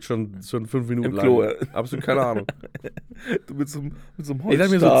gesucht, schon 5 Minuten Im lang. Klo. Absolut keine Ahnung. Du mit so einem Ich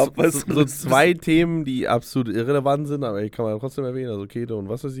dachte mir Holzstab. so 2 Themen, die absolut irrelevant sind, aber ich kann man trotzdem erwähnen, also Keto und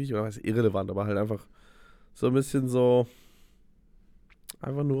was weiß ich, oder was ist irrelevant, aber halt einfach so ein bisschen so,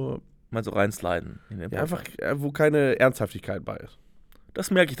 einfach nur, Mal so reinsliden. In den ja, einfach, wo keine Ernsthaftigkeit bei ist. Das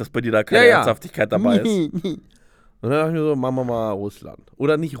merke ich, dass bei dir da keine Ernsthaftigkeit dabei ist. Und dann dachte ich mir so, machen wir mal Russland.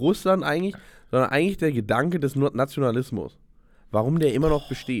 Oder nicht Russland eigentlich, sondern eigentlich der Gedanke des Nationalismus. Warum der immer noch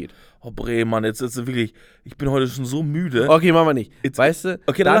besteht. Oh, Bre, Mann, jetzt ist wirklich, ich bin heute schon so müde. Okay, machen wir nicht. Jetzt, weißt du?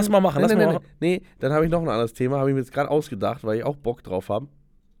 Okay, dann lass mal machen. Nee, dann habe ich noch ein anderes Thema, habe ich mir jetzt gerade ausgedacht, weil ich auch Bock drauf habe.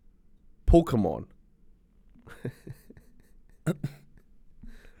 Pokémon.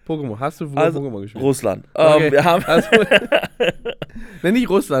 Pokémon, hast du Pokémon gespielt? Russland. Okay. Wir haben Nenn nicht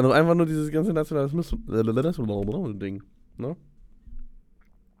Russland, einfach nur dieses ganze Nationalismus-Ding. Ne?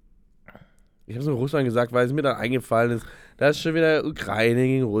 Ich habe so Russland gesagt, weil es mir dann eingefallen ist, da ist schon wieder Ukraine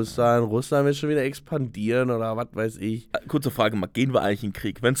gegen Russland, Russland wird schon wieder expandieren oder was weiß ich. Kurze Frage mal, gehen wir eigentlich in den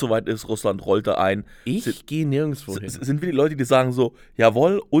Krieg? Wenn es soweit ist, Russland rollt da ein. Ich gehe nirgendwo hin. Sind wir die Leute, die sagen so,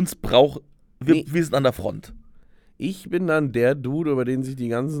 jawohl, wir sind an der Front. Ich bin dann der Dude, über den sich die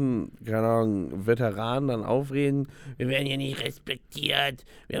ganzen, keine Ahnung, Veteranen dann aufregen. Wir werden hier nicht respektiert.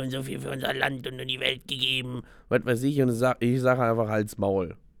 Wir haben so viel für unser Land und die Welt gegeben. Was weiß ich. Und ich sage einfach halt's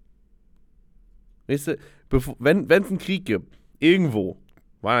Maul. Weißt du, wenn es einen Krieg gibt, irgendwo,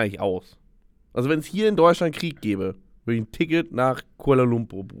 war ich aus. Also wenn es hier in Deutschland Krieg gäbe, würde ich ein Ticket nach Kuala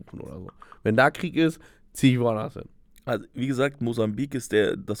Lumpur buchen oder so. Wenn da Krieg ist, ziehe ich woanders hin. Also wie gesagt, Mosambik ist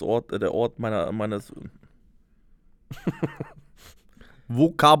der Ort meines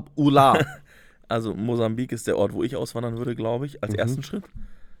Vokabular. Also Mosambik ist der Ort, wo ich auswandern würde, glaube ich, als ersten Schritt.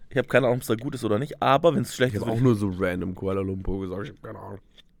 Ich habe keine Ahnung, ob es da gut ist oder nicht, aber wenn es schlecht ist... Ich habe auch nur so random Kuala Lumpur gesagt, ich habe keine Ahnung.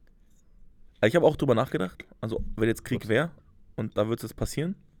 Ich habe auch drüber nachgedacht, also wenn jetzt Krieg wäre und da würde es jetzt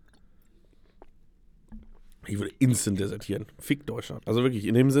passieren. Ich würde instant desertieren. Fick Deutschland. Also wirklich,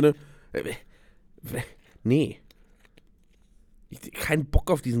 in dem Sinne, Nee. Kein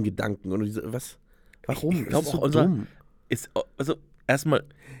Bock auf diesen Gedanken. Und was? Warum? Ich glaube Das ist auch dumm. Also erstmal,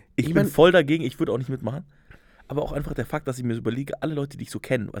 ich bin voll dagegen, ich würde auch nicht mitmachen. Aber auch einfach der Fakt, dass ich mir so überlege, alle Leute, die ich so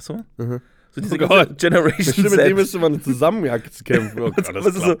kenne, weißt du? Mhm. So diese ganze Generation Bestimmt, mit dem müsste man zusammen kämpfen. Oh Gott, das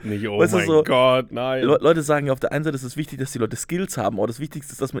weißt du, klappt nicht. Oh weißt du, mein so, Gott, nein. Leute sagen ja, auf der einen Seite ist es wichtig, dass die Leute Skills haben, aber das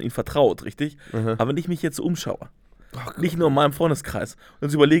Wichtigste ist, dass man ihnen vertraut, richtig? Aber wenn ich mich jetzt so umschaue, nicht nur in meinem Freundeskreis, und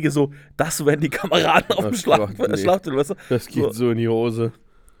so überlege so, das wären die Kameraden auf dem Schlachtfeld, weißt du? Das geht so in die Hose.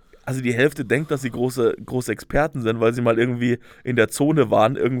 Also die Hälfte denkt, dass sie große Experten sind, weil sie mal irgendwie in der Zone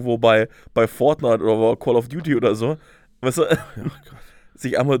waren, irgendwo bei Fortnite oder Call of Duty oder so. Weißt du? Oh Gott.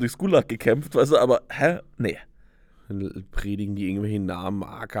 Sich einmal durchs Gulag gekämpft, weißt du, aber, nee. Dann predigen die irgendwelche Namen,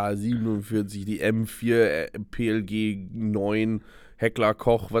 AK-47, die M4, PLG 9, Heckler,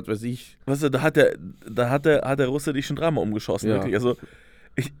 Koch, was weiß ich. Weißt du, da hat der Russe dich schon dreimal umgeschossen, Ja. wirklich. Also,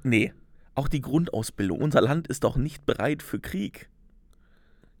 nee. Auch die Grundausbildung. Unser Land ist doch nicht bereit für Krieg.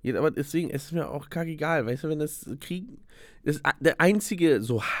 Ja, aber deswegen ist es mir auch kackegal, weißt du, wenn das Krieg ist der einzige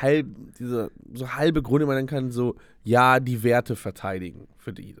dieser halbe Grund, den man dann kann, so, ja, die Werte verteidigen,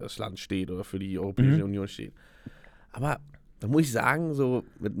 für die das Land steht oder für die Europäische Union steht. Aber da muss ich sagen, so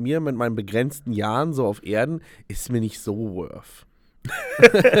mit meinen begrenzten Jahren so auf Erden, ist mir nicht so worth.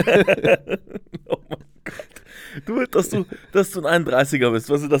 Oh mein Gott. Dass du ein 31er bist,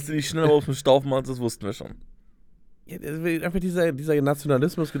 weißt du, dass du dich schnell auf den Stauf machst, das wussten wir schon. Ja, einfach dieser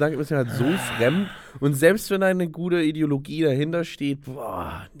Nationalismus-Gedanke ist mir halt so fremd. Und selbst wenn da eine gute Ideologie dahinter steht,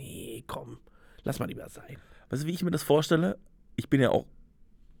 boah, nee, komm, lass mal lieber sein. Weißt du, wie ich mir das vorstelle? Ich bin ja auch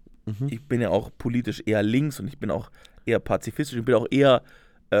politisch eher links und ich bin auch eher pazifistisch. Ich bin auch eher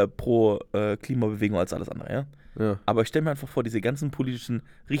pro Klimabewegung als alles andere, ja? Ja. Aber ich stelle mir einfach vor, diese ganzen politischen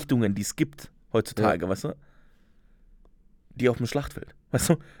Richtungen, die es gibt heutzutage, weißt du? Die auf dem Schlachtfeld, weißt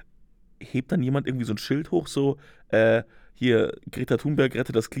du? Hebt dann jemand irgendwie so ein Schild hoch, so, hier, Greta Thunberg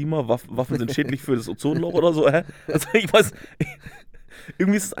rettet das Klima, Waffen sind schädlich für das Ozonloch oder so, hä? Also ich weiß,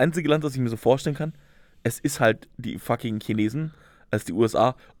 irgendwie ist das einzige Land, das ich mir so vorstellen kann, es ist halt die fucking Chinesen, als die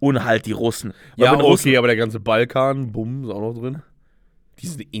USA und halt die Russen. Weil Ja, wenn okay, aber der ganze Balkan, bumm, ist auch noch drin. Die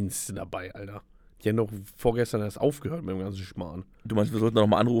sind instant dabei, Alter. Die haben doch vorgestern erst aufgehört mit dem ganzen Schmarrn. Du meinst, wir sollten da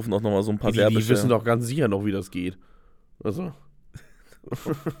nochmal anrufen, auch nochmal so ein paar Die serbische... wissen doch ganz sicher noch, wie das geht. Also.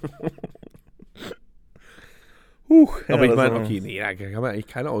 Aber ich meine, okay, nee, da kann man eigentlich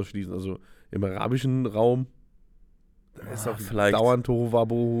keiner ausschließen. Also im arabischen Raum ist auch vielleicht dauernd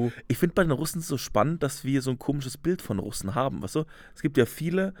Tohuwabohu. Ich finde bei den Russen so spannend, dass wir so ein komisches Bild von Russen haben, weißt du? Es gibt ja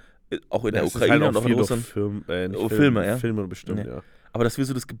viele, auch in der Ukraine und auch in Russland. Filme, ja? Filme bestimmt, ja. Aber dass wir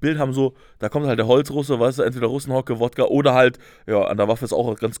so das Bild haben, so, da kommt halt der Holzrusse, weißt du, entweder Russenhocke, Wodka oder halt, ja, an der Waffe ist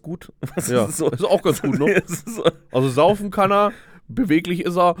auch ganz gut. Ja, ist auch ganz gut, ne? Also saufen kann er, beweglich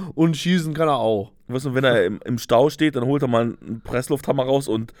ist er und schießen kann er auch. Weißt du, wenn er im Stau steht, dann holt er mal einen Presslufthammer raus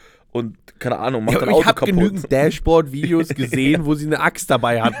und keine Ahnung, macht ja, ein Auto kaputt. Ich habe genügend Dashboard-Videos gesehen, wo sie eine Axt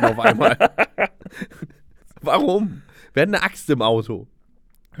dabei hatten auf einmal. Warum? Wer hat eine Axt im Auto?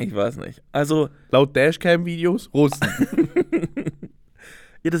 Ich weiß nicht. Also laut Dashcam-Videos, Russen.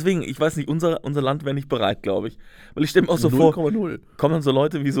 Ja, deswegen, ich weiß nicht, unser Land wäre nicht bereit, glaube ich. Weil ich stelle mir auch so 0,0. Kommen dann so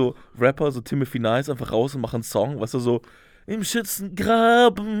Leute wie so Rapper, so Timothy Nice, einfach raus und machen einen Song, weißt du, so im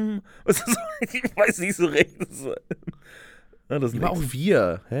Schützengraben. Weißt du, so, ich weiß nicht so recht. Das ist aber auch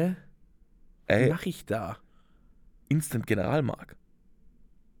wir, hä? Ey, was mache ich da? Instant Generalmark.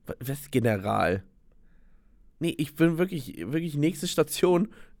 Was ist General? Nee, ich bin wirklich nächste Station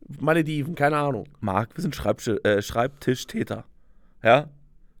Malediven, keine Ahnung. Mark, wir sind Schreibtischtäter. Ja?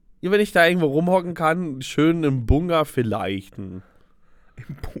 Ja, wenn ich da irgendwo rumhocken kann, schön im Bunga vielleicht. Im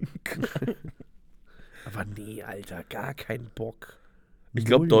Bunga? Aber nee, Alter, gar keinen Bock. Ich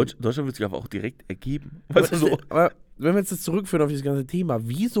glaube, Deutschland wird sich aber auch direkt ergeben. Weißt du, so. Aber wenn wir jetzt das zurückführen auf dieses ganze Thema,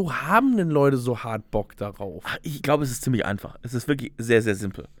 wieso haben denn Leute so hart Bock darauf? Ich glaube, es ist ziemlich einfach. Es ist wirklich sehr, sehr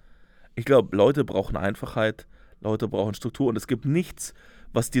simpel. Ich glaube, Leute brauchen Einfachheit, Leute brauchen Struktur und es gibt nichts,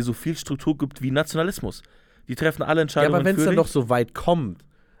 was dir so viel Struktur gibt wie Nationalismus. Die treffen alle Entscheidungen. Ja, aber wenn es dann doch doch so weit kommt,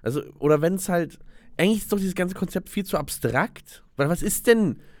 also, oder wenn es halt, eigentlich ist doch dieses ganze Konzept viel zu abstrakt. Weil was ist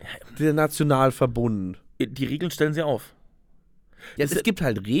denn der Nationalverbund? Die Regeln stellen sie auf. Ja, es gibt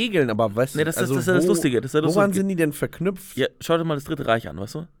halt Regeln, aber was? Nee, das ist das Lustige. Woran sind die denn verknüpft? Ja, schau dir mal das Dritte Reich an,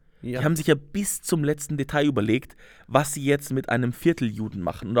 weißt du? Ja. Die haben sich ja bis zum letzten Detail überlegt, was sie jetzt mit einem Vierteljuden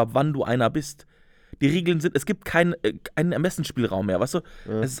machen und ab wann du einer bist. Die Regeln sind, es gibt keinen Ermessensspielraum mehr, weißt du?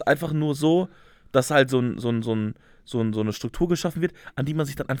 Ja. Es ist einfach nur so, dass halt so eine Struktur geschaffen wird, an die man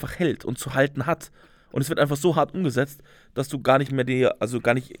sich dann einfach hält und zu halten hat. Und es wird einfach so hart umgesetzt, dass du gar nicht mehr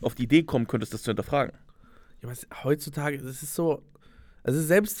gar nicht auf die Idee kommen könntest, das zu hinterfragen. Ja, was heutzutage, das ist so, also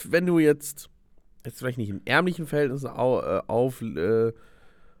selbst wenn du jetzt jetzt vielleicht nicht in ärmlichen Verhältnissen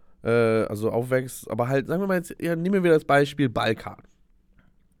aufwächst, aber halt, sagen wir mal jetzt, ja, nehmen wir wieder das Beispiel Balkan.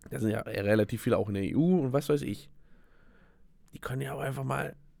 Da sind ja relativ viele auch in der EU und was weiß ich. Die können ja auch einfach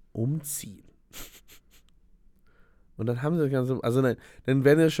mal umziehen. Und dann haben sie das Ganze, also dann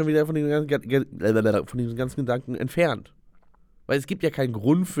werden sie schon wieder von diesem ganzen Gedanken entfernt. Weil es gibt ja keinen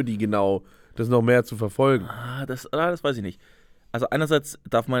Grund für die genau, das noch mehr zu verfolgen. Das weiß ich nicht. Also einerseits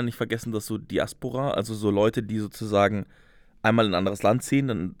darf man nicht vergessen, dass so Diaspora, also so Leute, die sozusagen einmal in ein anderes Land ziehen,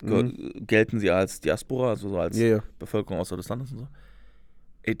 dann gelten sie als Diaspora, also so als Bevölkerung außerhalb des Landes und so.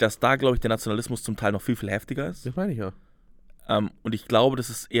 Dass da, glaube ich, der Nationalismus zum Teil noch viel, viel heftiger ist. Das meine ich ja. Und ich glaube, das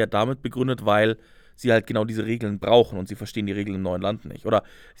ist eher damit begründet, weil sie halt genau diese Regeln brauchen und sie verstehen die Regeln im neuen Land nicht. Oder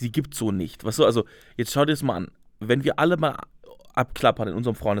sie gibt so nicht. Weißt du, also jetzt schau dir das mal an. Wenn wir alle mal abklappern in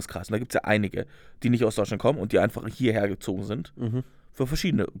unserem Freundeskreis, und da gibt es ja einige, die nicht aus Deutschland kommen und die einfach hierher gezogen sind, für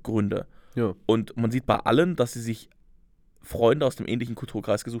verschiedene Gründe. Ja. Und man sieht bei allen, dass sie sich Freunde aus dem ähnlichen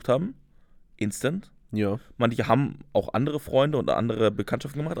Kulturkreis gesucht haben. Instant. Ja. Manche haben auch andere Freunde und andere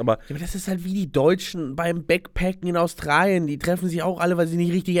Bekanntschaften gemacht, aber... Ja, aber das ist halt wie die Deutschen beim Backpacken in Australien. Die treffen sich auch alle, weil sie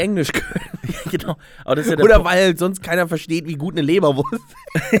nicht richtig Englisch können. Genau. Aber das ist ja oder weil sonst keiner versteht, wie gut eine Leberwurst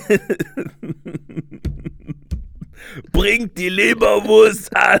Bringt die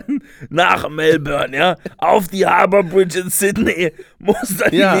Leberwurst an nach Melbourne, ja? Auf die Harbour Bridge in Sydney muss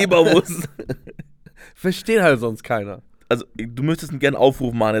dann die Leberwurst. Versteht halt sonst keiner. Also, du müsstest einen gerne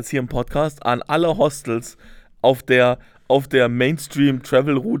Aufruf machen, jetzt hier im Podcast, an alle Hostels auf der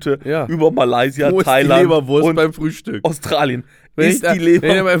Mainstream-Travel-Route über Malaysia, wo Thailand ist die Leberwurst und beim Frühstück? Australien. Wenn ich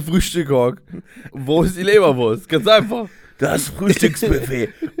beim Frühstück hocke, wo ist die Leberwurst? Ganz einfach. Das Frühstücksbuffet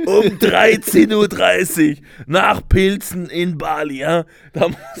um 13:30 Uhr nach Pilzen in Bali, ja? Da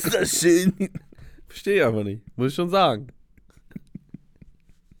muss das schön... Verstehe ich einfach nicht. Muss ich schon sagen.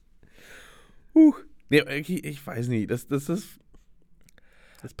 Nee, ich weiß nicht. Das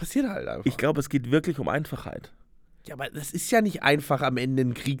passiert halt einfach. Ich glaube, es geht wirklich um Einfachheit. Ja, aber das ist ja nicht einfach, am Ende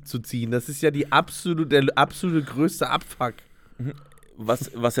einen Krieg zu ziehen. Das ist ja der absolute größte Abfuck.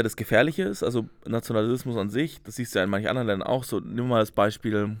 Was ja das Gefährliche ist, also Nationalismus an sich, das siehst du ja in manchen anderen Ländern auch so. Nimm mal das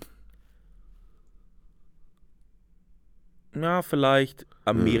Beispiel, ja, vielleicht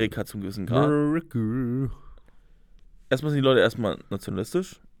Amerika zum gewissen Grad. Erstmal sind die Leute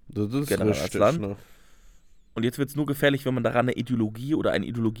nationalistisch, das ist generell richtig, als Land. Ne? Und jetzt wird es nur gefährlich, wenn man daran eine Ideologie oder einen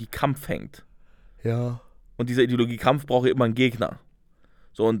Ideologiekampf hängt. Ja. Und dieser Ideologiekampf braucht ja immer einen Gegner.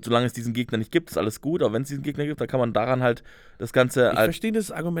 So, und solange es diesen Gegner nicht gibt, ist alles gut. Aber wenn es diesen Gegner gibt, dann kann man daran halt das Ganze... Ich verstehe das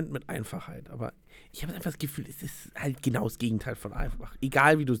Argument mit Einfachheit, aber ich habe einfach das Gefühl, es ist halt genau das Gegenteil von einfach.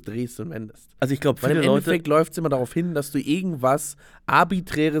 Egal, wie du es drehst und wendest. Also ich glaube, weil im Endeffekt läuft es immer darauf hin, dass du irgendwas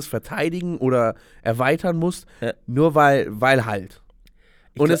Arbiträres verteidigen oder erweitern musst, nur weil halt.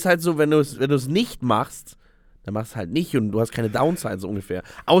 Und es ist halt so, wenn du es nicht machst, dann machst du es halt nicht und du hast keine Downside so ungefähr.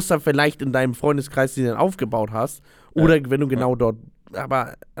 Außer vielleicht in deinem Freundeskreis, den du dann aufgebaut hast. Oder wenn du genau dort...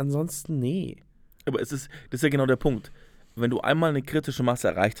 Aber ansonsten, nee. Aber das ist ja genau der Punkt. Wenn du einmal eine kritische Masse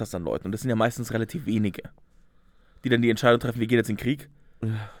erreicht hast an Leuten, und das sind ja meistens relativ wenige, die dann die Entscheidung treffen, wir gehen jetzt in den Krieg,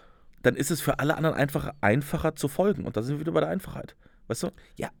 dann ist es für alle anderen einfacher zu folgen. Und da sind wir wieder bei der Einfachheit. Weißt du?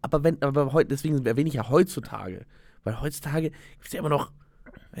 Ja, aber deswegen erwähne ich ja heutzutage. Weil heutzutage gibt es ja immer noch,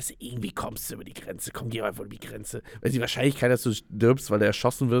 weißt du, irgendwie kommst du über die Grenze, geh einfach über die Grenze. Weil die Wahrscheinlichkeit, dass du stirbst, weil du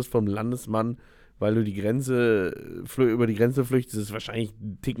erschossen wirst vom Landesmann, weil du über die Grenze flüchtest, ist wahrscheinlich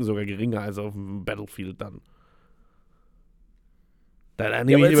einen Ticken sogar geringer als auf dem Battlefield dann. Da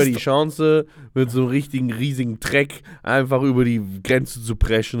nehme ich lieber die Chance, mit so einem richtigen, riesigen Treck einfach über die Grenze zu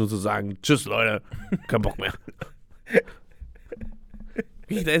preschen und zu sagen, tschüss Leute, kein Bock mehr.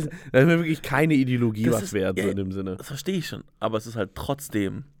 Da ist mir wirklich keine Ideologie was wert, so in dem Sinne. Das verstehe ich schon, aber es ist halt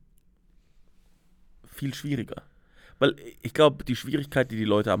trotzdem viel schwieriger. Weil ich glaube, die Schwierigkeit, die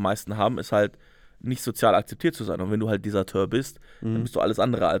Leute am meisten haben, ist halt, nicht sozial akzeptiert zu sein. Und wenn du halt Deserteur bist, dann bist du alles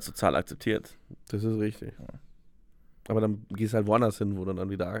andere als sozial akzeptiert. Das ist richtig. Ja. Aber dann gehst du halt woanders hin, wo du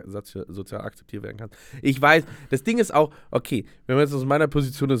dann wieder sozial akzeptiert werden kannst. Ich weiß, das Ding ist auch, okay, wenn man jetzt aus meiner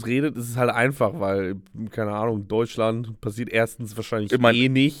Position das redet, ist es halt einfach, weil, keine Ahnung, Deutschland passiert erstens wahrscheinlich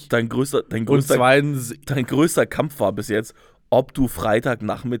nicht. Und zweitens, dein größter Kampf war bis jetzt, ob du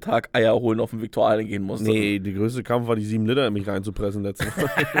Freitagnachmittag Eier holen auf dem Viktualien gehen musst. Nee, der größte Kampf war, die 7 Liter in mich reinzupressen letztes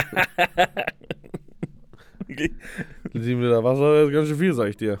Mal. Okay. 7 Liter Wasser ist ganz schön viel, sag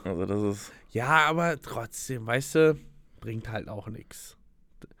ich dir. Also das ist... Ja, aber trotzdem, weißt du, bringt halt auch nichts.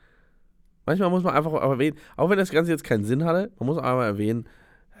 Manchmal muss man einfach erwähnen, auch wenn das Ganze jetzt keinen Sinn hatte, man muss einfach erwähnen,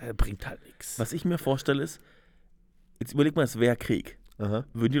 bringt halt nichts. Was ich mir vorstelle ist, jetzt überleg mal, es wäre Krieg. Aha.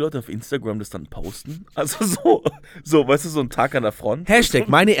 würden die Leute auf Instagram das dann posten? Also weißt du, so ein Tag an der Front. Hashtag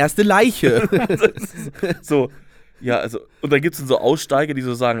meine erste Leiche. So, ja, also, und dann gibt es dann so Aussteiger, die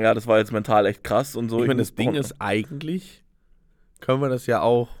so sagen, ja, das war jetzt mental echt krass und so. Ich meine, das Ding ist eigentlich, können wir das ja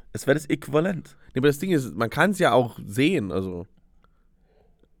auch. Es wäre das Äquivalent. Nee, aber das Ding ist, man kann es ja auch sehen, also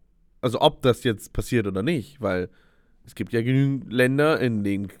ob das jetzt passiert oder nicht, weil es gibt ja genügend Länder, in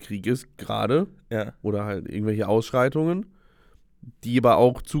denen Krieg ist gerade, Ja. oder halt irgendwelche Ausschreitungen, die aber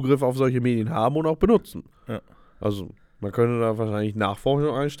auch Zugriff auf solche Medien haben und auch benutzen. Ja. Also man könnte da wahrscheinlich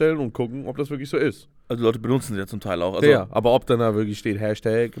Nachforschung einstellen und gucken, ob das wirklich so ist. Also Leute benutzen es ja zum Teil auch. Also, Ja, aber ob dann da wirklich steht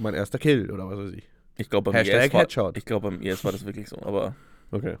Hashtag mein erster Kill oder was weiß ich. Ich glaube, beim Hashtag Headshot. Ich glaube, beim IS war das wirklich so, aber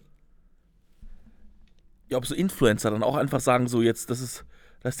Okay. ja, ob so Influencer dann auch einfach sagen, so jetzt, das ist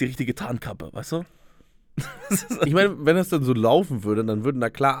die richtige Tarnkappe, weißt du? Ich meine, wenn das dann so laufen würde, dann würden da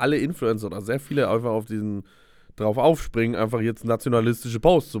klar alle Influencer oder sehr viele einfach drauf aufspringen, einfach jetzt nationalistische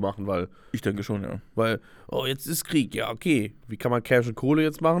Posts zu machen, weil, Ich denke schon, ja. oh, jetzt ist Krieg, ja, okay. Wie kann man Cash und Kohle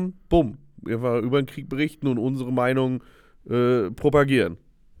jetzt machen? Bumm. Einfach über den Krieg berichten und unsere Meinung propagieren.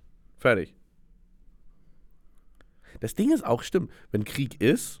 Fertig. Das Ding ist auch, stimmt, wenn Krieg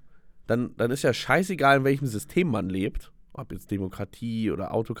ist, dann ist ja scheißegal, in welchem System man lebt, ob jetzt Demokratie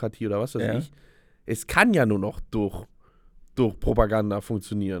oder Autokratie oder was weiß ich. Es kann ja nur noch durch Propaganda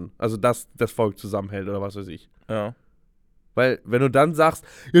funktionieren. Also, dass das Volk zusammenhält oder was weiß ich. Ja. Weil, wenn du dann sagst,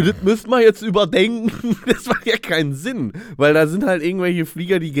 ja, das müssen wir jetzt überdenken, das macht ja keinen Sinn. Weil da sind halt irgendwelche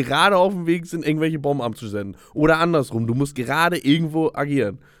Flieger, die gerade auf dem Weg sind, irgendwelche Bomben abzusenden. Oder andersrum, du musst gerade irgendwo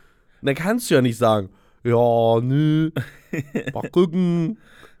agieren. Und dann kannst du ja nicht sagen, ja, nö, mal gucken.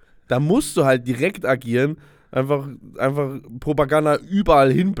 Da musst du halt direkt agieren, einfach Propaganda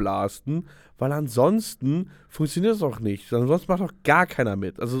überall hinblasten, weil ansonsten funktioniert es auch nicht. Ansonsten macht auch gar keiner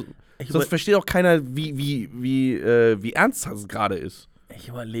mit. Also, sonst versteht auch keiner, wie ernst das gerade ist. Ich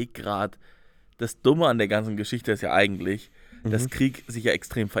überlege gerade, das Dumme an der ganzen Geschichte ist ja eigentlich, dass Krieg sich ja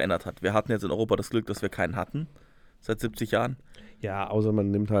extrem verändert hat. Wir hatten jetzt in Europa das Glück, dass wir keinen hatten, seit 70 Jahren. Ja, außer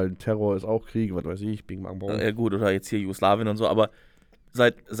man nimmt halt Terror ist auch Krieg, was weiß ich, Bing Bang Bong. Ja gut, oder jetzt hier Jugoslawien und so, aber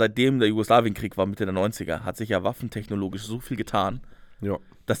seitdem der Jugoslawienkrieg war, Mitte der 90er, hat sich ja waffentechnologisch so viel getan, Ja.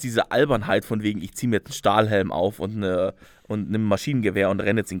 dass diese Albernheit von wegen, ich ziehe mir jetzt einen Stahlhelm auf und ein Maschinengewehr und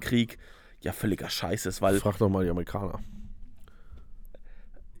renne jetzt in den Krieg, ja völliger Scheiß ist, weil... Frag doch mal die Amerikaner.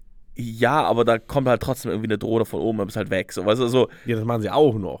 Ja, aber da kommt halt trotzdem irgendwie eine Drohne von oben und bist halt weg, so, weißt du, so... Ja, das machen sie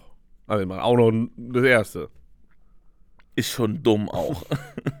auch noch. Also, die machen auch noch das Erste. Ist schon dumm auch.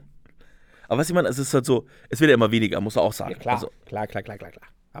 Aber was ich meine, es ist halt so, es wird ja immer weniger, muss man auch sagen. Ja, klar, Also, klar.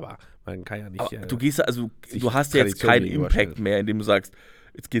 Aber man kann ja nicht... aber du gehst, also sich du hast ja jetzt Tradition keinen gegenüberstellen. Impact mehr, indem du sagst,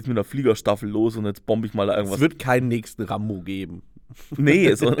 jetzt geht's mit einer Fliegerstaffel los und jetzt bombe ich mal da irgendwas. Es wird keinen nächsten Rambo geben.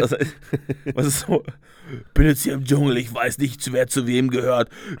 Nee, so, also, was ist so, bin jetzt hier im Dschungel, ich weiß nicht, wer zu wem gehört.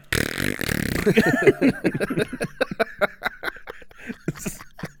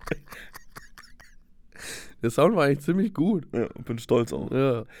 Der Sound war eigentlich ziemlich gut. Ja, bin stolz auch.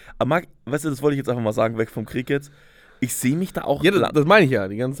 Ja, Aber Marc, weißt du, das wollte ich jetzt einfach mal sagen, weg vom Krieg jetzt. Ich sehe mich da auch, ja das meine ich ja,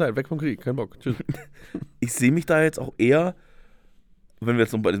 die ganze Zeit. Weg vom Krieg, kein Bock. Tschüss. ich sehe mich da jetzt auch eher, wenn wir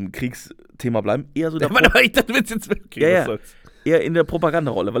jetzt noch bei diesem Kriegsthema bleiben, eher so der Warte mal, ich dachte, du willst jetzt weg. Okay, Ja, was ja. soll's. eher in der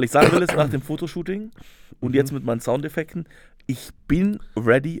Propagandarolle, weil ich sagen will, jetzt nach dem Fotoshooting und jetzt mit meinen Soundeffekten, ich bin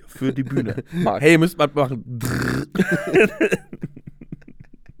ready für die Bühne. Marc, Hey, ihr müsst mal machen.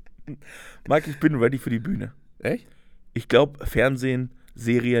 Marc, ich bin ready für die Bühne. Echt? Ich glaube, Fernsehen,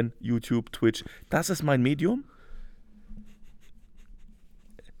 Serien, YouTube, Twitch, das ist mein Medium.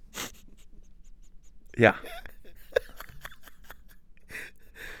 Ja.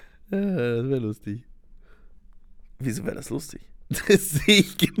 Ja, das wäre lustig. Wieso wäre das lustig? Das sehe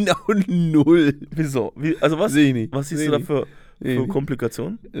ich genau null. Wieso? Also was? Sehe ich nicht. Was siehst Seh du da nicht. für Nee.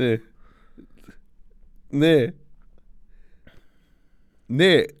 Komplikationen? Nee.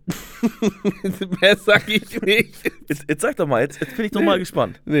 Mehr sag ich nicht. Jetzt sag doch mal, jetzt bin ich doch mal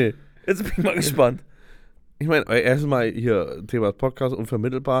gespannt. Nee. Jetzt bin ich mal gespannt. Ich meine, erstmal hier Thema Podcast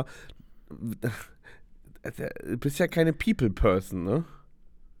unvermittelbar. Du bist ja keine People-Person, ne?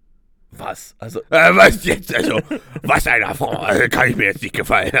 Was? Also, Was jetzt? Also, was einer von kann ich mir jetzt nicht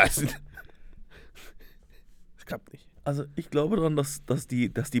gefallen lassen. Das klappt nicht. Also ich glaube daran, dass die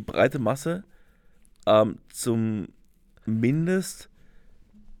breite Masse zumindest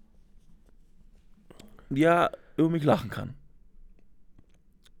ja über mich lachen kann.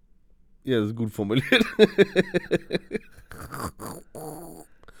 Ja, das ist gut formuliert.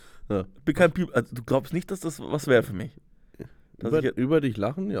 Ja. Bin kein People, also du glaubst nicht, dass das was wäre für mich? Dass ich, Über dich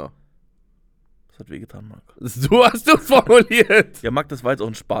lachen, ja. das hat wehgetan, Marc. So hast du es formuliert. Ja, Marc, das war jetzt auch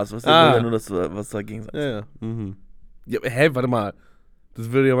ein Spaß. Was Ah. nur, dass du was dagegen sagst. Ja. Mhm. Ja, hä, warte mal.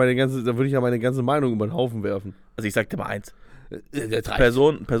 da würde ich ja meine ganze Meinung über den Haufen werfen. Also ich sag dir mal eins.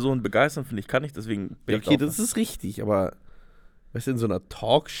 Personen begeistern, finde ich, kann ich, deswegen bin ich okay, das ist richtig, aber weißt du, in so einer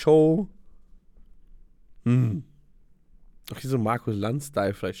Talkshow? Okay, so Markus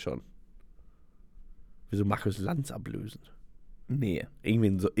Lanz-Style vielleicht schon. Wieso Markus Lanz ablösen? Nee.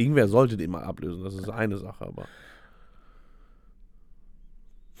 Irgendwer sollte den mal ablösen, das ist eine Sache, aber.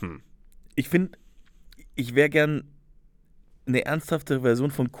 Ich finde, ich wäre gern eine ernsthafte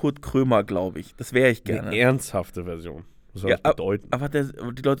Version von Kurt Krömer, glaube ich. Das wäre ich gerne. Eine ernsthafte Version. Was soll das bedeuten? Aber der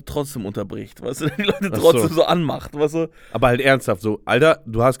die Leute trotzdem unterbricht, weißt du? Die Leute trotzdem so anmacht, weißt du? Aber halt ernsthaft, so, Alter,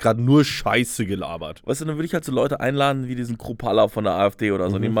 du hast gerade nur Scheiße gelabert. Weißt du, dann würde ich halt so Leute einladen, wie diesen Krupalla von der AfD oder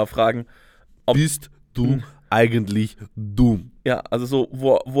so, die mal fragen, ob... Bist du eigentlich dumm? Ja, also so,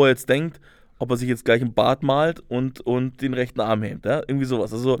 wo er jetzt denkt, ob er sich jetzt gleich einen Bart malt und den rechten Arm hebt, ja? Irgendwie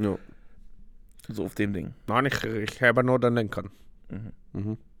sowas, also so auf dem Ding. Nein, ich habe nur den Lenkern.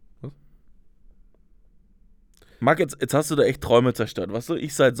 Was? Marc, jetzt hast du da echt Träume zerstört, weißt du?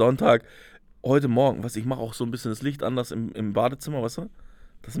 Ich seit Sonntag, heute Morgen, ich mache auch so ein bisschen das Licht anders im Badezimmer, weißt du?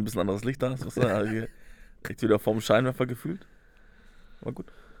 Dass ein bisschen anderes Licht da ist, weißt du? Also hier direkt wieder vorm Scheinwerfer gefühlt. Aber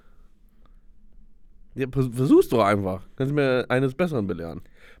gut. Ja, versuch's doch einfach. Kannst du mir eines Besseren belehren.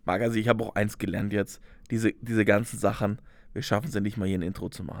 Marc, also ich habe auch eins gelernt jetzt. Diese ganzen Sachen, wir schaffen es ja nicht mal hier ein Intro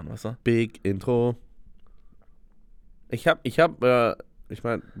zu machen, weißt du? Big Intro. Ich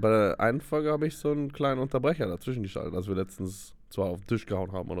meine, bei der einen Folge habe ich so einen kleinen Unterbrecher dazwischen geschaltet, als wir letztens zwar auf den Tisch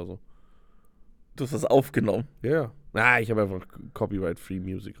gehauen haben oder so. Du hast das aufgenommen? Ja. Ich habe einfach Copyright-Free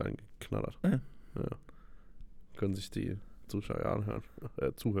Music reingeknallert. Ja. Können sich die Zuschauer anhören.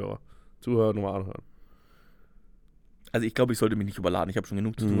 Zuhörer nochmal anhören. Also ich glaube, ich sollte mich nicht überladen. Ich habe schon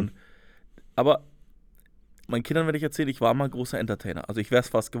genug zu tun. Aber meinen Kindern werde ich erzählen, ich war mal großer Entertainer. Also ich wäre es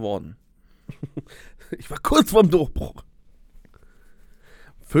fast geworden. Ich war kurz vorm Durchbruch.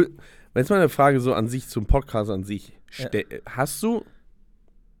 Wenn jetzt mal eine Frage so an sich, zum Podcast an sich.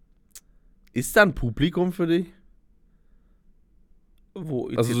 Ist da ein Publikum für dich? Wo?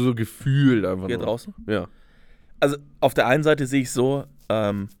 Also so gefühlt einfach hier nur. Draußen? Ja. Also auf der einen Seite sehe ich so,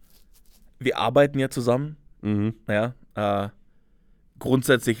 wir arbeiten ja zusammen. Ja,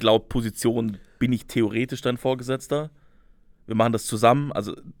 grundsätzlich laut Position bin ich theoretisch dein Vorgesetzter. Wir machen das zusammen,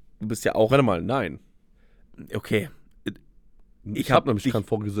 also du bist ja auch... Warte mal, nein. Okay. Ich habe nämlich keinen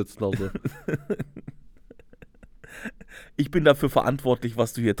Vorgesetzten. Also. Ich bin dafür verantwortlich,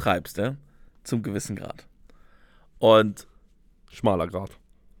 was du hier treibst, ja? Zum gewissen Grad. Und... Schmaler Grad.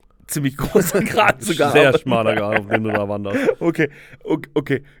 Ziemlich großer Grad sogar. Sehr schmaler Grad, auf dem du da wanderst. Okay.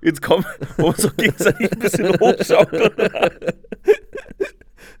 Jetzt komm, wollen wir uns gegenseitig ein bisschen hochschaukeln.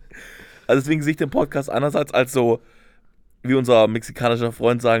 Also deswegen sehe ich den Podcast einerseits als so, wie unser mexikanischer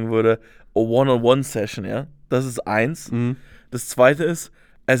Freund sagen würde, a One-on-One-Session, ja? Das ist eins. Das zweite ist,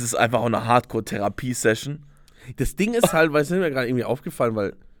 es ist einfach auch eine Hardcore-Therapie-Session. Das Ding ist halt, weil es ist mir gerade irgendwie aufgefallen,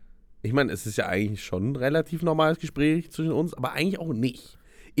 weil, ich meine, es ist ja eigentlich schon ein relativ normales Gespräch zwischen uns, aber eigentlich auch nicht.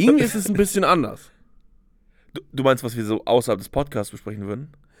 Irgendwie ist es ein bisschen anders. Du meinst, was wir so außerhalb des Podcasts besprechen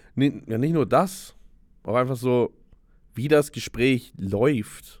würden? Nee, ja, nicht nur das, auch einfach so, wie das Gespräch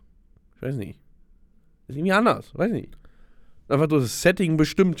läuft. Ich weiß nicht. Ist irgendwie anders, weiß nicht. Einfach nur das Setting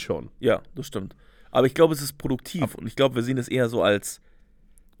bestimmt schon. Ja, das stimmt. Aber ich glaube, es ist produktiv und ich glaube, wir sehen es eher so als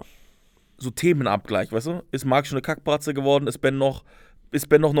so Themenabgleich, weißt du? Ist Marc schon eine Kackbratze geworden? Ist Ben noch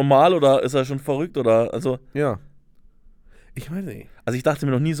normal oder ist er schon verrückt oder, also... Ja. Ich weiß nicht. Also ich dachte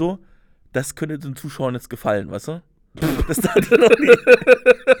mir noch nie so, das könnte den Zuschauern jetzt gefallen, weißt du? Das dachte ich noch nie.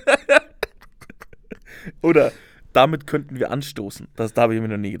 Oder damit könnten wir anstoßen. Da habe ich mir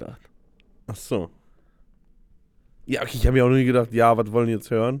noch nie gedacht. Ach so. Ja, okay, ich habe mir auch noch nie gedacht, ja, was wollen die jetzt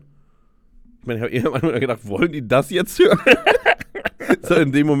hören? Ich meine, ich habe irgendwann gedacht, wollen die das jetzt hören? So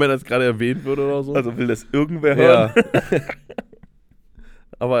in dem Moment, als gerade erwähnt wurde oder so. Also will das irgendwer hören? Ja.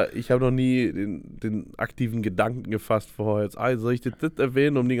 Aber ich habe noch nie den aktiven Gedanken gefasst vorher jetzt, soll ich das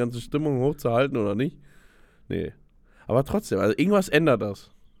erwähnen, um die ganze Stimmung hochzuhalten oder nicht? Nee. Aber trotzdem, also irgendwas ändert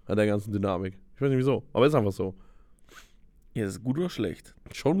das an der ganzen Dynamik. Ich weiß nicht wieso, aber ist einfach so. Ja, ist es gut oder schlecht?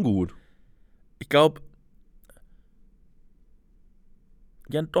 Schon gut. Ich glaube,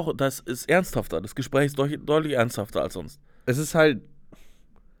 ja doch, das ist ernsthafter. Das Gespräch ist deutlich ernsthafter als sonst. Es ist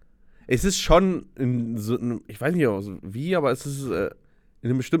schon, ich weiß nicht wie, aber es ist in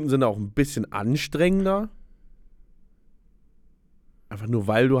einem bestimmten Sinne auch ein bisschen anstrengender. Einfach nur,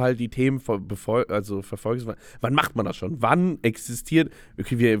 weil du halt die Themen verfolgst. Wann macht man das schon? Wann existiert,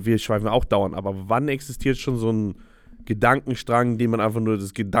 okay, wir schweifen auch dauernd, aber wann existiert schon so ein Gedankenstrang, den man einfach nur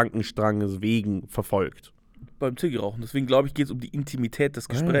des Gedankenstranges wegen verfolgt? Beim Ziggy rauchen. Deswegen glaube ich, geht es um die Intimität des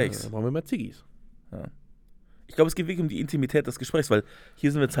Gesprächs. Ja, brauchen wir mehr Ziggis. Ja. Ich glaube, es geht wirklich um die Intimität des Gesprächs, weil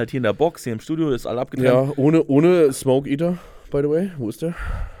hier sind wir jetzt halt hier in der Box, hier im Studio ist alle abgetrennt. Ja, ohne Smoke Eater, by the way. Wo ist der?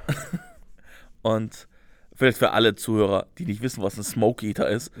 Und vielleicht für alle Zuhörer, die nicht wissen, was ein Smoke Eater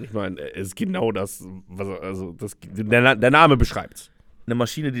ist. Ich meine, es ist genau das, der Name beschreibt's. Eine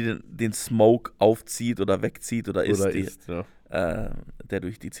Maschine, die den Smoke aufzieht oder wegzieht oder isst, der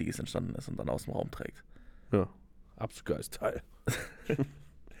durch die Ziggis entstanden ist und dann aus dem Raum trägt. Ja, absolut geiles Teil.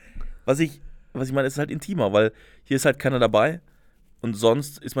 Was ich meine, ist halt intimer, weil hier ist halt keiner dabei und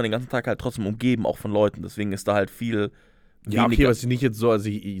sonst ist man den ganzen Tag halt trotzdem umgeben, auch von Leuten. Deswegen ist da halt viel ja, okay, was ich nicht jetzt so, als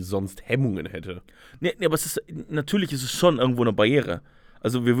ich sonst Hemmungen hätte. Nee, aber natürlich ist es schon irgendwo eine Barriere.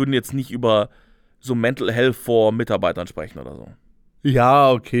 Also wir würden jetzt nicht über so Mental Health vor Mitarbeitern sprechen oder so. Ja,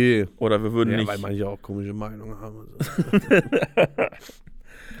 okay. Oder wir würden nicht. Weil manche auch komische Meinungen haben. Und so.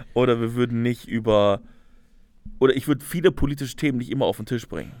 Oder wir würden nicht über. Oder ich würde viele politische Themen nicht immer auf den Tisch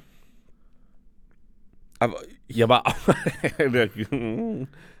bringen. Aber. Ja, aber.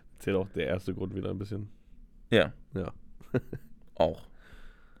 Zählt auch der erste Grund wieder ein bisschen. Ja. Ja. Auch.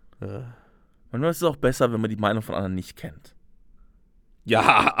 Ja. Manchmal ist es auch besser, wenn man die Meinung von anderen nicht kennt. Ja,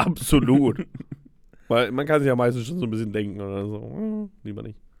 absolut. Weil man kann sich ja meistens schon so ein bisschen denken oder so. Lieber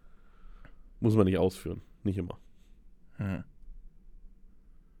nicht. Muss man nicht ausführen. Nicht immer.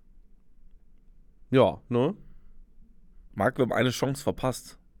 Ja, ne? Marc, wir haben eine Chance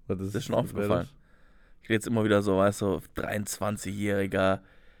verpasst. Das ist schon aufgefallen. Ich rede jetzt immer wieder so, weißt du, 23-jähriger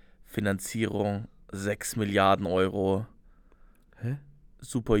Finanzierung, 6 Milliarden Euro. Hä?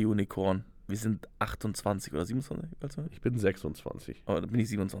 Super Unicorn. Wir sind 28 oder 27? Ich bin 26. Oh, da bin ich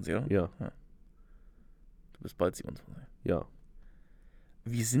 27, oder? Ja. Du bist bald 27. Ja.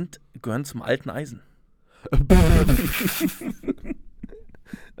 Wir gehören zum alten Eisen.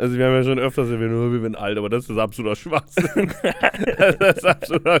 Also wir haben ja schon öfters erwähnt, wir sind alt, aber das ist absoluter Schwachsinn. Das ist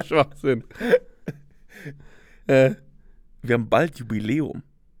absoluter Schwachsinn. Wir haben bald Jubiläum.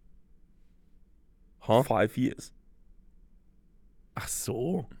 5 years. Ach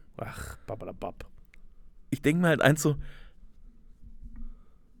so. Ach, babadabab. Ich denke mir halt eins so,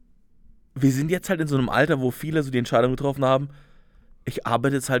 wir sind jetzt halt in so einem Alter, wo viele so die Entscheidung getroffen haben, ich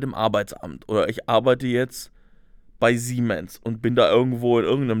arbeite jetzt halt im Arbeitsamt oder ich arbeite jetzt bei Siemens und bin da irgendwo in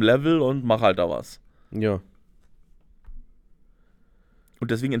irgendeinem Level und mache halt da was. Ja.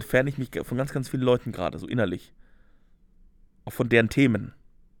 Und deswegen entferne ich mich von ganz, ganz vielen Leuten gerade, so innerlich. Auch von deren Themen.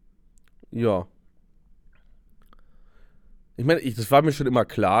 Ja. Ich meine, das war mir schon immer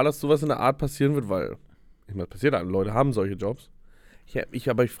klar, dass sowas in der Art passieren wird, weil, ich meine, passiert halt, Leute haben solche Jobs.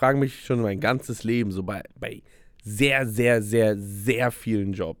 Aber ich frage mich schon mein ganzes Leben so bei sehr, sehr, sehr, sehr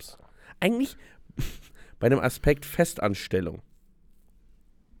vielen Jobs. Eigentlich bei dem Aspekt Festanstellung.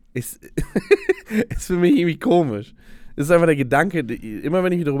 Ist für mich irgendwie komisch. Das ist einfach der Gedanke, immer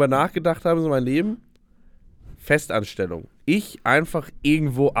wenn ich darüber nachgedacht habe, so mein Leben, Festanstellung. Ich einfach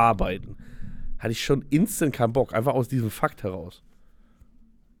irgendwo arbeiten. Hatte ich schon instant keinen Bock, einfach aus diesem Fakt heraus.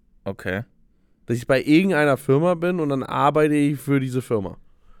 Okay. Dass ich bei irgendeiner Firma bin und dann arbeite ich für diese Firma.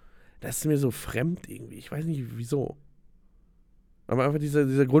 Das ist mir so fremd irgendwie. Ich weiß nicht, wieso. Aber einfach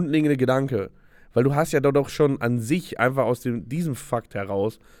dieser grundlegende Gedanke. Weil du hast ja doch schon an sich einfach aus diesem Fakt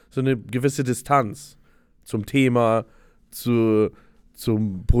heraus so eine gewisse Distanz zum Thema, zum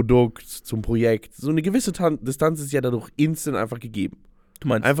Produkt, zum Projekt. So eine gewisse Distanz ist ja dadurch instant einfach gegeben. Du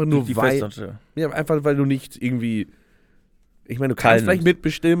meinst einfach nur die Festanstellung? Ja, einfach weil du nicht irgendwie, ich meine, du kannst vielleicht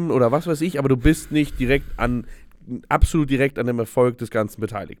mitbestimmen oder was weiß ich, aber du bist nicht absolut direkt an dem Erfolg des Ganzen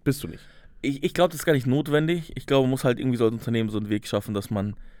beteiligt. Bist du nicht. Ich glaube, das ist gar nicht notwendig. Ich glaube, man muss halt irgendwie so als Unternehmen so einen Weg schaffen, dass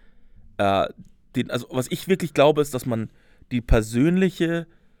man also was ich wirklich glaube, ist, dass man die persönliche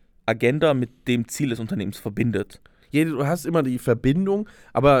Agenda mit dem Ziel des Unternehmens verbindet. Ja, du hast immer die Verbindung,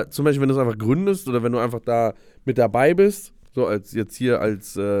 aber zum Beispiel, wenn du es einfach gründest oder wenn du einfach da mit dabei bist, so als jetzt hier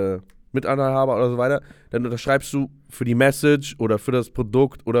als Mitanteilhaber oder so weiter, dann unterschreibst du für die Message oder für das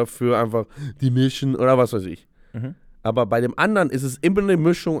Produkt oder für einfach die Mission oder was weiß ich. Mhm. Aber bei dem anderen ist es immer eine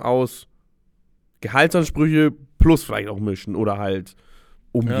Mischung aus Gehaltsansprüche plus vielleicht auch Mission oder halt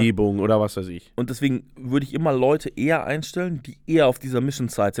Umgebung oder was weiß ich. Und deswegen würde ich immer Leute eher einstellen, die eher auf dieser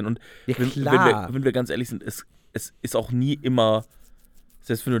Mission-Side sind. Und ja, wenn wir ganz ehrlich sind, es ist auch nie immer,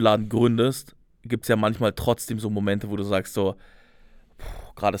 selbst wenn du einen Laden gründest, gibt es ja manchmal trotzdem so Momente, wo du sagst so,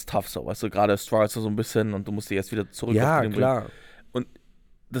 gerade ist tough so, weißt du, gerade struggles du so ein bisschen und du musst dir jetzt wieder zurück auf den klar. Und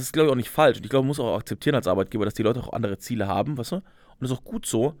das ist, glaube ich, auch nicht falsch. Und ich glaube, man muss auch akzeptieren als Arbeitgeber, dass die Leute auch andere Ziele haben, weißt du? Und das ist auch gut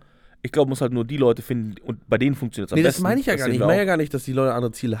so. Ich glaube, man muss halt nur die Leute finden und bei denen funktioniert es am besten. Das meine ich ja gar nicht. Ich meine ja gar nicht, dass die Leute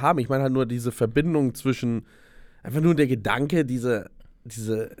andere Ziele haben. Ich meine halt nur diese Verbindung zwischen, einfach nur der Gedanke, diese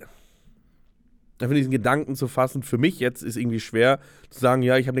einfach diesen Gedanken zu fassen, für mich jetzt ist irgendwie schwer zu sagen,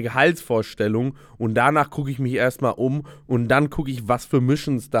 ja, ich habe eine Gehaltsvorstellung und danach gucke ich mich erstmal um und dann gucke ich, was für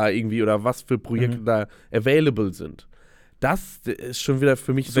Missions da irgendwie oder was für Projekte da available sind. Das ist schon wieder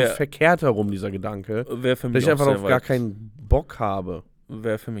für mich so verkehrt herum, dieser Gedanke, Wäre für mich dass ich auch einfach sehr auf gar keinen Bock habe.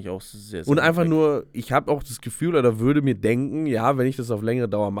 Wäre für mich auch sehr, sehr Und einfach weg. nur, ich habe auch das Gefühl oder würde mir denken, ja, wenn ich das auf längere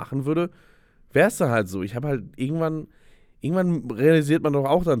Dauer machen würde, wäre es dann halt so. Ich habe halt irgendwann realisiert man doch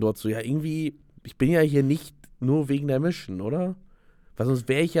auch dann dort so, ja, irgendwie, ich bin ja hier nicht nur wegen der Mission, oder? Weil sonst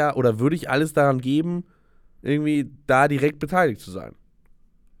wäre ich ja, oder würde ich alles daran geben, irgendwie da direkt beteiligt zu sein.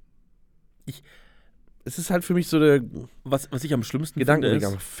 Es ist halt für mich so der Was ich am schlimmsten Gedankenweg finde,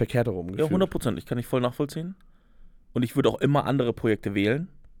 einfach verkehrt herum. ja, 100%, ich kann dich voll nachvollziehen. Und ich würde auch immer andere Projekte wählen.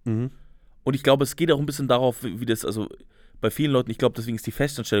 Mhm. Und ich glaube, es geht auch ein bisschen darauf, wie das, also bei vielen Leuten, ich glaube, deswegen ist die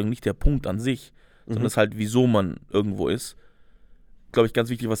Festanstellung nicht der Punkt an sich, sondern das ist halt, wieso man irgendwo ist. Glaube ich, ganz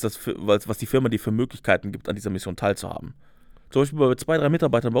wichtig, was die Firma dir für Möglichkeiten gibt, an dieser Mission teilzuhaben. Zum Beispiel bei 2, 3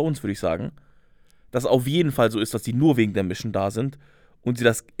 Mitarbeitern bei uns, würde ich sagen, dass es auf jeden Fall so ist, dass die nur wegen der Mission da sind und sie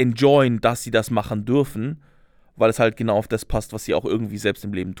das enjoyen, dass sie das machen dürfen, weil es halt genau auf das passt, was sie auch irgendwie selbst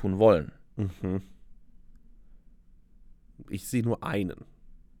im Leben tun wollen. Mhm. Ich sehe nur einen.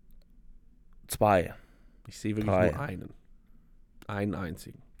 2. Ich sehe wirklich 3. nur einen. Einen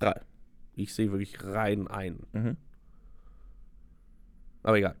einzigen. 3. Ich sehe wirklich rein einen. Mhm.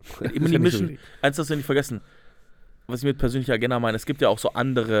 Aber egal. Immer die Mission, eins darfst du nicht vergessen, was ich mit persönlicher Agenda meine, es gibt ja auch so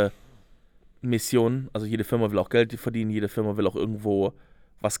andere Missionen, also jede Firma will auch Geld verdienen, jede Firma will auch irgendwo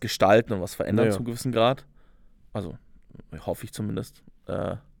was gestalten und was verändern zu einem gewissen Grad. Also, hoffe ich zumindest.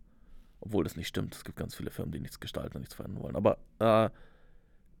 Obwohl das nicht stimmt, es gibt ganz viele Firmen, die nichts gestalten und nichts verändern wollen. Aber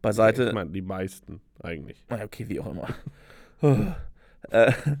beiseite. Ich meine, die meisten eigentlich. Okay, wie auch immer.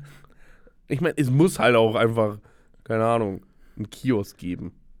 Ich meine, es muss halt auch einfach, keine Ahnung, einen Kiosk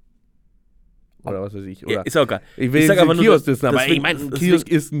geben. Oder was weiß ich. Oder Ja, ist auch geil. Ich will ich jetzt sag einen Kiosk wissen, aber ich meine, ein Kiosk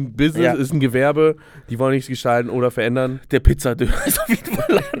deswegen, ist ein Business, ist ein Gewerbe, die wollen nichts gestalten oder verändern. der Pizzadöner ist auf jeden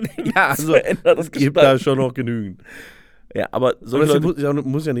Fall Ja, also es gibt da schon noch genügend. Ja, aber Aber das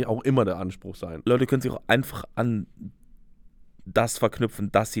muss ja nicht auch immer der Anspruch sein. Leute können sich auch einfach an das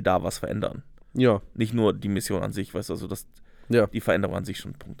verknüpfen, dass sie da was verändern. Ja. Nicht nur die Mission an sich, weißt du, also dass Ja. die Veränderung an sich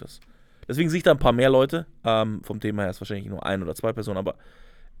schon ein Punkt ist. Deswegen sehe ich da ein paar mehr Leute. Vom Thema her ist wahrscheinlich nur 1 oder 2 Personen, aber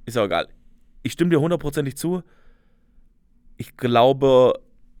ist ja egal. Ich stimme dir 100%ig zu. Ich glaube,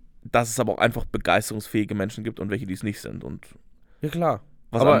 dass es aber auch einfach begeisterungsfähige Menschen gibt und welche, die es nicht sind. Und Ja, klar.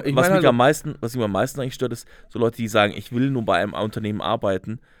 was Aber mich am meisten eigentlich stört, ist so Leute, die sagen, ich will nur bei einem Unternehmen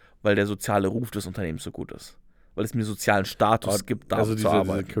arbeiten, weil der soziale Ruf des Unternehmens so gut ist. Weil es mir sozialen Status gibt, da also zu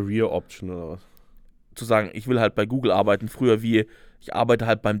arbeiten. diese Career Option oder was? Zu sagen, ich will halt bei Google arbeiten, früher wie, ich arbeite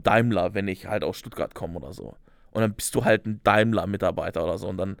halt beim Daimler, wenn ich halt aus Stuttgart komme oder so. Und dann bist du halt ein Daimler-Mitarbeiter oder so.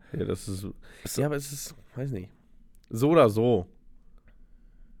 Und dann. Ja, das ist. Ja, aber es ist, weiß nicht. So oder so.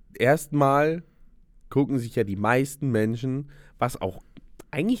 Erstmal gucken sich ja die meisten Menschen, was auch.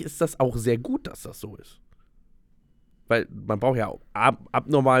 Eigentlich ist das auch sehr gut, dass das so ist. Weil man braucht ja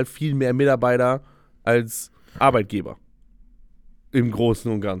abnormal viel mehr Mitarbeiter als Arbeitgeber. Im Großen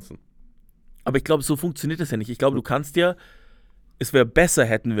und Ganzen. Aber ich glaube, so funktioniert das ja nicht. Ich glaube, du kannst ja. Es wäre besser,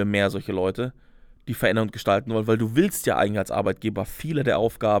 hätten wir mehr solche Leute, die verändern und gestalten wollen, weil du willst ja eigentlich als Arbeitgeber viele der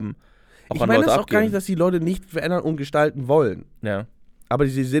Aufgaben auch Ich an meine Leute das auch abgeben. gar nicht, dass die Leute nicht verändern und gestalten wollen. Ja. Aber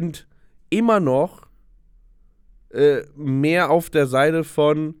sie sind immer noch mehr auf der Seite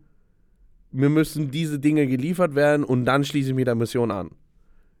von, mir müssen diese Dinge geliefert werden und dann schließe ich mich der Mission an.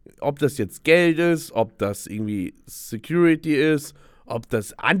 Ob das jetzt Geld ist, ob das irgendwie Security ist, ob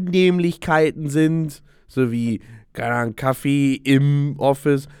das Annehmlichkeiten sind, so wie, keine Ahnung, Kaffee im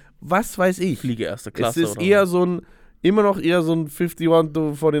Office, was weiß ich. Fliege erste Klasse. Es ist oder eher so ein, immer noch eher so ein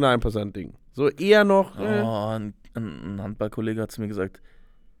 51-49% Ding. So eher noch. Ein Handballkollege hat zu mir gesagt,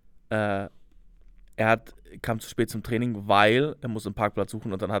 kam zu spät zum Training, weil er muss einen Parkplatz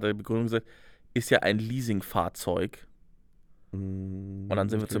suchen und dann hat er die Begründung gesagt, ist ja ein Leasingfahrzeug. Und dann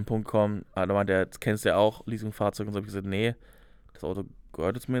sind wir zum Punkt gekommen, da meinte er, das kennst du ja auch, Leasingfahrzeug. Und so habe ich gesagt, nee, das Auto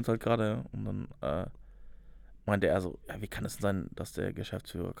gehört jetzt mir jetzt halt gerade. Und dann meinte er so, ja, wie kann es denn sein, dass der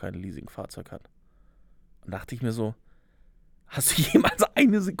Geschäftsführer kein Leasingfahrzeug hat? Und dachte ich mir so, hast du jemals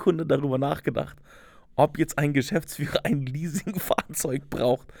eine Sekunde darüber nachgedacht, ob jetzt ein Geschäftsführer ein Leasingfahrzeug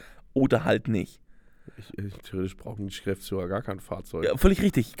braucht oder halt nicht? Theoretisch brauchen die Geschäftsführer gar kein Fahrzeug. Ja, völlig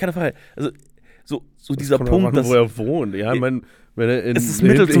richtig, keine Frage. Also, so das dieser kommt Punkt, an, dass wo er wohnt. Ja, wenn er es ist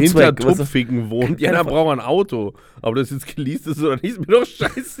Mittel zum hinter Zweck, Tupfigen wohnt, ja, dann braucht er ein Auto. Aber das jetzt geleast ist oder nicht, ist mir doch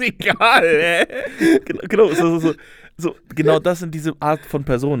scheißegal, genau das sind diese Art von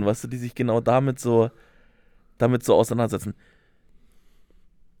Personen, weißt du, die sich genau damit so auseinandersetzen.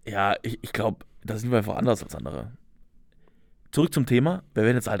 Ja, ich glaube, da sind wir einfach anders als andere. Zurück zum Thema. Wir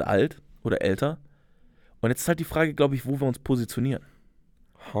werden jetzt halt alt oder älter. Und jetzt ist halt die Frage, glaube ich, wo wir uns positionieren.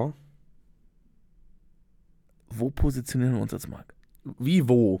 Huh? Wo positionieren wir uns jetzt, Marc? Wie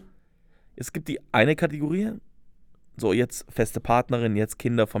wo? Es gibt die eine Kategorie, so jetzt feste Partnerin, jetzt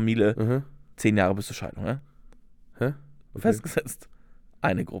Kinder, Familie, 10 Jahre bis zur Scheidung, ja? Hä? Okay. Festgesetzt.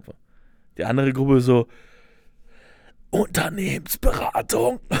 Eine Gruppe. Die andere Gruppe ist so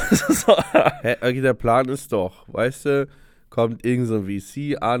Unternehmensberatung. So. Hä, okay, der Plan ist doch, weißt du, kommt irgend so ein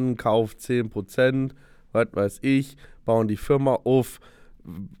VC an, kauft 10%, was weiß ich, bauen die Firma auf,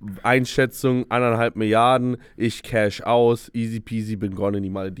 Einschätzung 1,5 Milliarden, ich cash aus, easy peasy, bin gone in die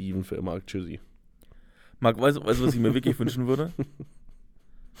Malediven für immer, tschüssi. Marc, weißt du, was ich mir wirklich wünschen würde?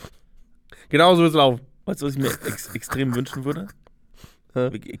 Genau so ist es laufen. Weißt du, was ich mir extrem wünschen würde?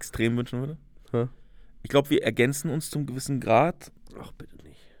 Wirklich extrem wünschen würde? Hä? Ich glaube, wir ergänzen uns zum gewissen Grad. Ach, bitte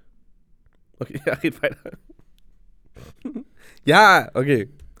nicht. Okay, ja, red weiter. Ja, okay,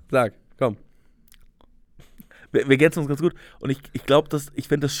 sag, komm. Wir ergänzen uns ganz gut. Und ich glaube, ich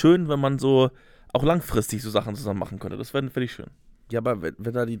fände es schön, wenn man so auch langfristig so Sachen zusammen machen könnte. Das fände ich schön. Ja, aber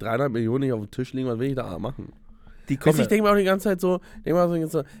wenn da die 300 Millionen nicht auf dem Tisch liegen, was will ich da machen? Die kommen. Ich denke mir auch die ganze Zeit so,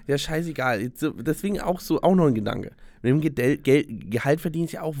 ja, scheißegal. Jetzt, deswegen auch noch ein Gedanke. Mit dem Gehalt verdient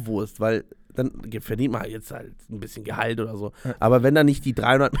es ja auch Wurst, weil dann verdient man jetzt halt ein bisschen Gehalt oder so. Aber wenn da nicht die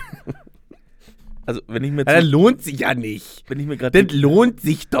 300... Also, wenn ich mir das lohnt sich ja nicht. Wenn ich mir gerade das lohnt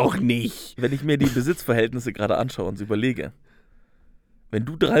sich doch nicht. Wenn ich mir die Besitzverhältnisse gerade anschaue und überlege, wenn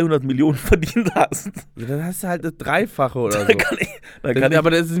du 300 Millionen verdient hast, ja, dann hast du halt das Dreifache oder so. Aber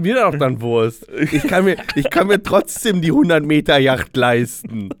das ist mir doch dann Wurst. Ich kann mir trotzdem die 100-Meter-Yacht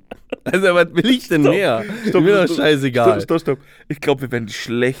leisten. Also, was will ich denn mehr? Mir doch scheißegal. Stopp. Ich glaube, wir wären die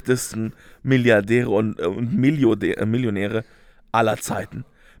schlechtesten Milliardäre und Millionäre aller Zeiten.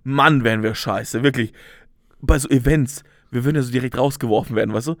 Mann, wären wir scheiße, wirklich. Bei so Events, wir würden ja so direkt rausgeworfen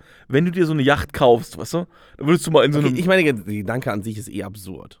werden, weißt du? Wenn du dir so eine Yacht kaufst, weißt du, dann würdest du mal in so einem... Ich meine, der Gedanke an sich ist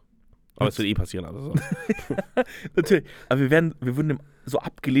absurd. Aber es wird passieren, also. Natürlich, aber wir würden dem so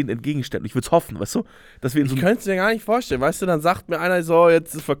abgelehnt entgegenstellen. Ich würde es hoffen, weißt du? Dass wir in so ich könnte es mir gar nicht vorstellen, weißt du, dann sagt mir einer so,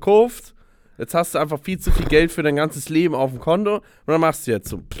 jetzt ist verkauft, jetzt hast du einfach viel zu viel Geld für dein ganzes Leben auf dem Konto und dann machst du jetzt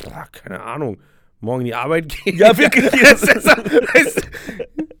so, keine Ahnung, morgen in die Arbeit gehen. Ja, wirklich.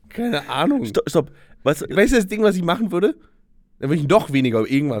 Keine Ahnung. Stopp. Weißt du das Ding, was ich machen würde? Dann würde ich doch weniger über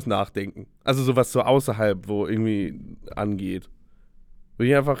irgendwas nachdenken. Also sowas so außerhalb, wo irgendwie angeht. Würde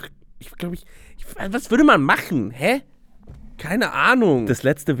ich einfach, was würde man machen? Hä? Keine Ahnung. Das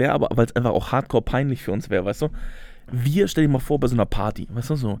Letzte wäre aber, weil es einfach auch hardcore peinlich für uns wäre, weißt du? Stell dir mal vor, bei so einer Party, weißt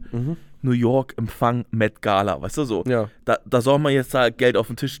du, so New York, Empfang, Met Gala, weißt du, so. Ja. Da soll man jetzt da Geld auf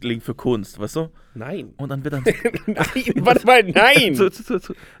den Tisch legen für Kunst, weißt du? Nein. Und dann wird dann... Nein, warte mal, nein!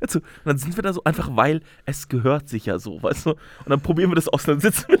 Und dann sind wir da so einfach, weil es gehört sich ja so, weißt du? Und dann probieren wir das aus, dann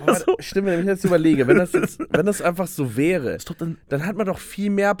sitzen wir da so. Stimmt, wenn ich jetzt überlege, wenn das einfach so wäre, dann hat man doch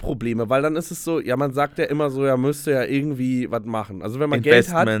viel mehr Probleme, weil dann ist es so, ja, man sagt ja immer so, ja, müsste ja irgendwie was machen. Also wenn man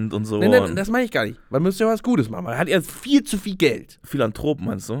Geld hat... Investment und so. Nein, das meine ich gar nicht. Man müsste ja was Gutes machen. Man hat ja viel zu viel Geld. Philanthrop,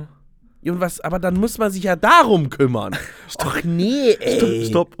 meinst du? Ja, aber dann muss man sich ja darum kümmern. Ach nee, ey.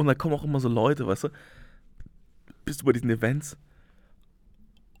 Stopp. Und dann kommen auch immer so Leute, weißt du? Bist du bei diesen Events?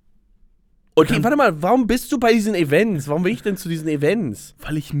 Und okay, warte mal, warum bist du bei diesen Events? Warum will ich denn zu diesen Events?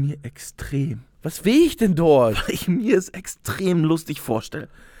 Weil ich mir extrem... Was will ich denn dort? Weil ich mir es extrem lustig vorstelle,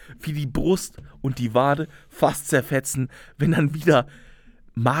 wie die Brust und die Wade fast zerfetzen, wenn dann wieder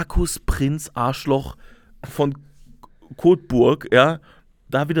Markus Prinz Arschloch von Kotburg, ja,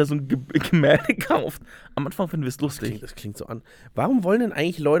 da wieder so ein Gemälde kauft. Am Anfang finden wir es lustig. Das klingt so an. Warum wollen denn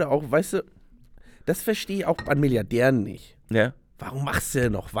eigentlich Leute auch, weißt du, das verstehe ich auch an Milliardären nicht. Ja. Warum machst du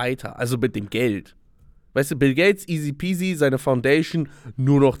denn noch weiter? Also mit dem Geld. Weißt du, Bill Gates, easy peasy, seine Foundation,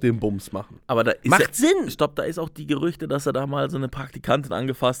 nur noch den Bums machen. Aber da ist macht Sinn! Stopp, da ist auch die Gerüchte, dass er da mal so eine Praktikantin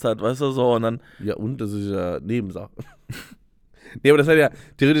angefasst hat, weißt du, so, und dann... Ja, und? Das ist ja Nebensache. Nee, aber das hat ja,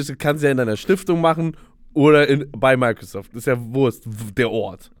 theoretisch kannst du ja in deiner Stiftung machen oder bei Microsoft. Das ist ja Wurst, der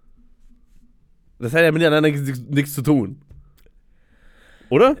Ort. Das hat ja miteinander nichts zu tun.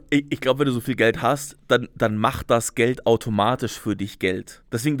 Oder? Ich glaube, wenn du so viel Geld hast, dann macht das Geld automatisch für dich Geld.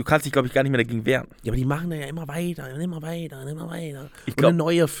 Deswegen, du kannst dich, glaube ich, gar nicht mehr dagegen wehren. Ja, aber die machen da ja immer weiter. Und eine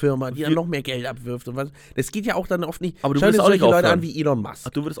neue Firma, die dann noch mehr Geld abwirft und was. Das geht ja auch dann oft nicht. Aber du würdest auch nicht aufhören. Leute an wie Elon Musk.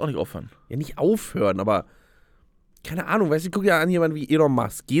 Ach, du würdest auch nicht aufhören. Ja, nicht aufhören, aber keine Ahnung, weißt du, guck dir an jemanden wie Elon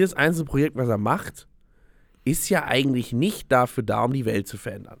Musk. Jedes einzelne Projekt, was er macht, ist ja eigentlich nicht dafür da, um die Welt zu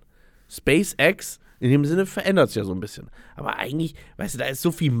verändern. SpaceX, in dem Sinne verändert es ja so ein bisschen. Aber eigentlich, weißt du, da ist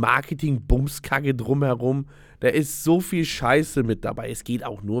so viel Marketing-Bumskacke drumherum. Da ist so viel Scheiße mit dabei. Es geht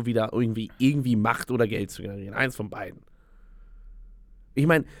auch nur wieder irgendwie Macht oder Geld zu generieren. Eins von beiden. Ich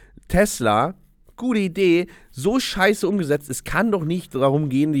meine, Tesla, gute Idee, so scheiße umgesetzt. Es kann doch nicht darum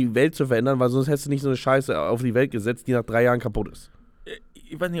gehen, die Welt zu verändern, weil sonst hättest du nicht so eine Scheiße auf die Welt gesetzt, die nach 3 Jahren kaputt ist.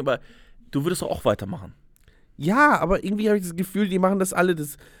 Ich weiß nicht, aber du würdest doch auch weitermachen. Ja, aber irgendwie habe ich das Gefühl, die machen das alle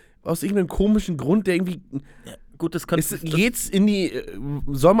aus irgendeinem komischen Grund, der irgendwie. Ja, gut, das kann.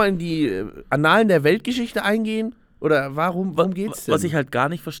 Soll man in die Annalen der Weltgeschichte eingehen? Oder warum geht's denn? Was ich halt gar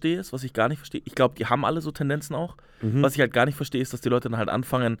nicht verstehe, ich glaube, die haben alle so Tendenzen auch. Was ich halt gar nicht verstehe, ist, dass die Leute dann halt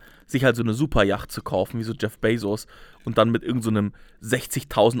anfangen, sich halt so eine Superjacht zu kaufen, wie so Jeff Bezos, und dann mit irgend so einem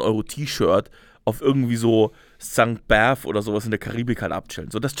 60.000 Euro T-Shirt auf irgendwie so St. Bath oder sowas in der Karibik halt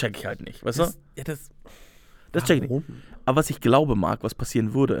abchillen. So, das check ich halt nicht, weißt du? Das check ich nicht. Aber was ich glaube, Marc, was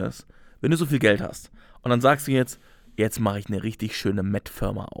passieren würde, ist, wenn du so viel Geld hast und dann sagst du jetzt mache ich eine richtig schöne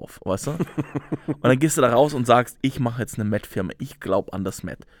Met-Firma auf, weißt du? Und dann gehst du da raus und sagst, ich mache jetzt eine Met-Firma, ich glaube an das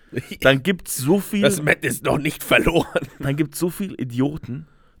Met. Dann gibt's so viel... Das Met ist noch nicht verloren. Dann gibt's so viele Idioten,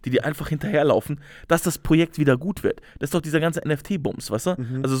 die dir einfach hinterherlaufen, dass das Projekt wieder gut wird. Das ist doch dieser ganze NFT-Bums, weißt du?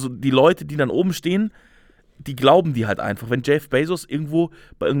 Also so die Leute, die dann oben stehen, die glauben die halt einfach. Wenn Jeff Bezos irgendwo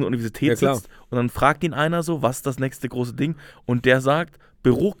bei irgendeiner Universität sitzt und dann fragt ihn einer so, was ist das nächste große Ding? Und der sagt,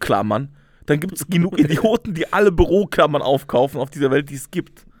 Büroklammern, dann gibt es genug Idioten, die alle Büroklammern aufkaufen auf dieser Welt, die es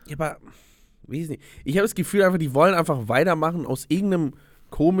gibt. Ja, aber, weiß nicht. Ich habe das Gefühl einfach, die wollen einfach weitermachen aus irgendeinem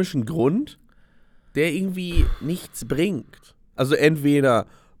komischen Grund, der irgendwie nichts bringt. Also entweder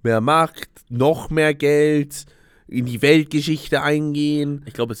mehr Macht, noch mehr Geld, in die Weltgeschichte eingehen.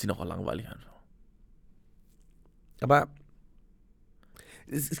 Ich glaube, es ist ihnen auch langweilig einfach. Aber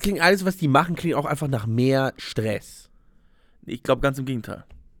es klingt alles, was die machen, klingt auch einfach nach mehr Stress. Ich glaube ganz im Gegenteil.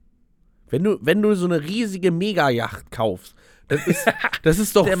 Wenn du so eine riesige Megayacht kaufst, das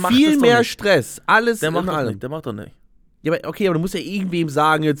ist doch viel mehr Stress. Alles der in allem. Der macht doch nicht. Ja, aber okay, aber du musst ja irgendwem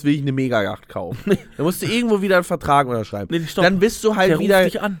sagen, jetzt will ich eine Megayacht kaufen. Dann musst du irgendwo wieder einen Vertrag unterschreiben. Nee, stopp. Dann bist du halt wieder...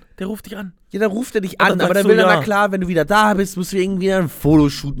 Der ruft dich an. Ja, dann ruft er dich an, aber dann will er, na klar, wenn du wieder da bist, musst du irgendwie einen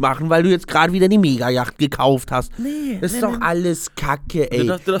Fotoshoot machen, weil du jetzt gerade wieder die Megayacht gekauft hast. Das ist doch alles Kacke,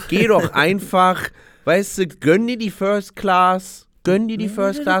 ey. Geh doch einfach, weißt du, gönn dir die First Class...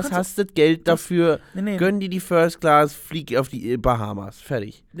 hast das Geld dafür, gönn dir die First Class, flieg auf die Bahamas,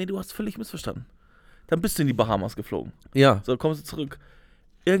 fertig. Nee, du hast völlig missverstanden. Dann bist du in die Bahamas geflogen. Ja. So, kommst du zurück.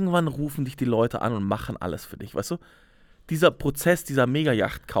 Irgendwann rufen dich die Leute an und machen alles für dich, weißt du? Dieser Prozess, dieser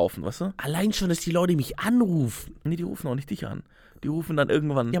Megayacht kaufen, weißt du? Allein schon, dass die Leute mich anrufen. Nee, die rufen auch nicht dich an. Die rufen dann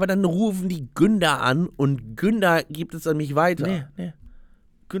irgendwann... Ja, aber dann rufen die Günther an und Günther gibt es an mich weiter. Nee.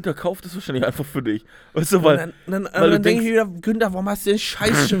 Günther kauft es wahrscheinlich einfach für dich. Weißt du, weil dann denke ich wieder, Günther, warum hast du den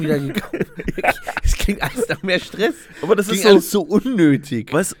Scheiß schon wieder gekauft? Es klingt alles nach mehr Stress. Aber das ist alles so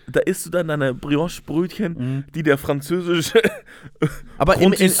unnötig. Weißt du, da isst du dann deine Brioche-Brötchen, die der französische aber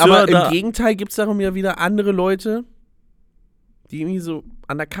im Gegenteil gibt es darum ja wieder andere Leute, die irgendwie so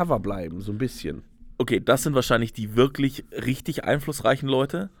undercover bleiben, so ein bisschen. Okay, das sind wahrscheinlich die wirklich richtig einflussreichen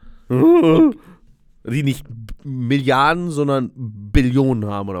Leute. Die nicht Milliarden, sondern Billionen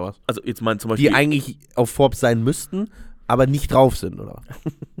haben, oder was? Also jetzt mal zum Beispiel... Die eigentlich auf Forbes sein müssten, aber nicht drauf sind, oder?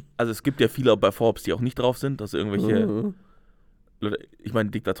 Also es gibt ja viele bei Forbes, die auch nicht drauf sind. Also irgendwelche... Leute, ich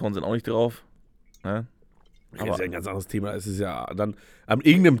meine, Diktatoren sind auch nicht drauf. Ne? Aber das ist ja ein ganz anderes Thema. Es ist ja dann... An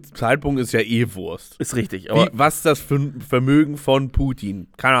irgendeinem Zeitpunkt ist ja eh Wurst. Ist richtig. Aber was ist das für ein Vermögen von Putin?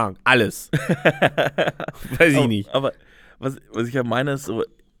 Keine Ahnung. Alles. Weiß ich nicht. Aber was ich ja meine ist so...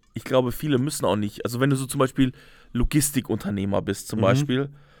 Ich glaube, viele müssen auch nicht. Also wenn du so zum Beispiel Logistikunternehmer bist zum Beispiel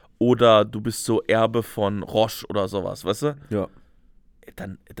oder du bist so Erbe von Roche oder sowas, weißt du? Ja.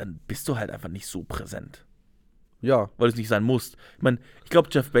 Dann bist du halt einfach nicht so präsent. Ja. Weil du es nicht sein musst. Ich meine, ich glaube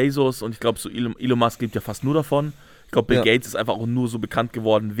Jeff Bezos und ich glaube so Elon Musk lebt ja fast nur davon. Ich glaube Bill Gates ist einfach auch nur so bekannt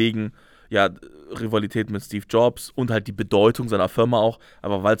geworden wegen Rivalität mit Steve Jobs und halt die Bedeutung seiner Firma auch,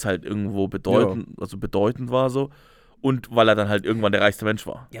 aber weil es halt irgendwo bedeutend war so. Und weil er dann halt irgendwann der reichste Mensch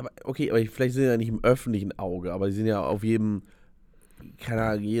war. Ja, aber okay, aber vielleicht sind sie ja nicht im öffentlichen Auge, aber sie sind ja auf jedem, keine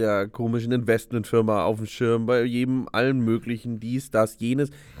Ahnung, jeder komischen Investmentfirma auf dem Schirm, bei jedem allen möglichen, dies, das, jenes.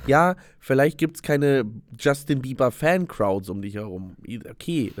 Ja, vielleicht gibt es keine Justin Bieber Fan-Crowds um dich herum.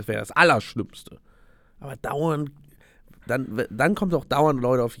 Okay, das wäre das Allerschlimmste. Aber dauernd, dann kommt auch dauernd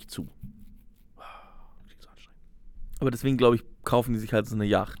Leute auf dich zu. Aber deswegen, glaube ich, kaufen die sich halt so eine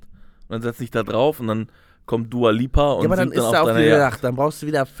Yacht. Und dann setzen sich da drauf und dann kommt Dua Lipa und Ja, aber dann singt ist dann da auf auch deiner wieder Yacht. Yacht. Dann brauchst du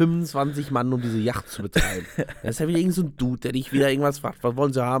wieder 25 Mann, um diese Yacht zu betreiben. Das ist ja wieder irgend so ein Dude, der dich wieder irgendwas fragt. Was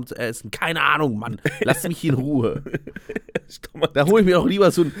wollen sie haben zu essen? Keine Ahnung, Mann. Lass mich in Ruhe. Da hole ich mir doch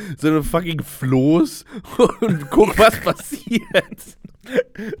lieber so eine fucking Floß und guck, was passiert.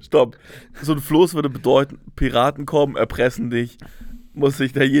 Stopp. So ein Floß würde bedeuten, Piraten kommen, erpressen dich, muss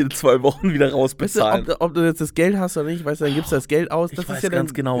sich da jede 2 Wochen wieder Weißt rausbezahlen. du, ob du jetzt das Geld hast oder nicht, weißt du, dann gibst du das Geld aus. Das Ich ist weiß ja ganz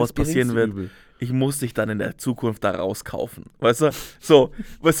dann genau, das was passieren geringste wird. Übel. Ich muss dich dann in der Zukunft da rauskaufen. Weißt du? So,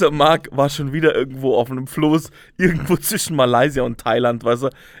 weißt du, Marc war schon wieder irgendwo auf einem Floß, irgendwo zwischen Malaysia und Thailand, weißt du,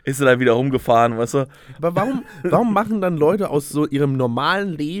 ist er da wieder rumgefahren, weißt du? Aber warum machen dann Leute aus so ihrem normalen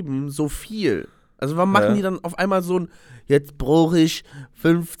Leben so viel? Also warum machen die dann auf einmal so ein, jetzt brauche ich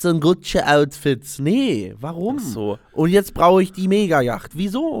 15 Gucci-Outfits? Nee, warum? Ach so. Und jetzt brauche ich die Mega-Yacht.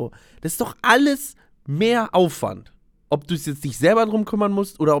 Wieso? Das ist doch alles mehr Aufwand. Ob du es jetzt dich selber drum kümmern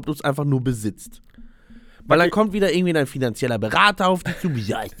musst oder ob du es einfach nur besitzt. Weil dann kommt wieder irgendwie ein finanzieller Berater auf dich zu.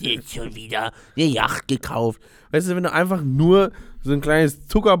 Ja, jetzt schon wieder eine Yacht gekauft. Weißt du, wenn du einfach nur so ein kleines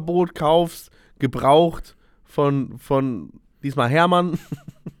Zuckerboot kaufst, gebraucht von diesmal Hermann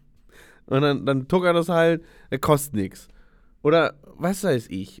und dann tuckert das halt, der kostet nichts. Oder was weiß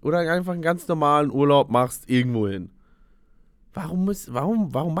ich. Oder einfach einen ganz normalen Urlaub machst irgendwo hin. Warum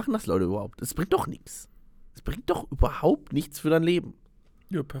machen das Leute überhaupt? Das bringt doch nichts. Das bringt doch überhaupt nichts für dein Leben.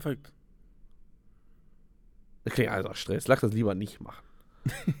 Ja, perfekt. Das klingt alles nach Stress. Lass das lieber nicht machen.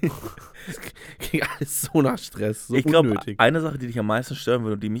 Das klingt alles so nach Stress, so Ich glaube, unnötig. eine Sache, die dich am meisten stören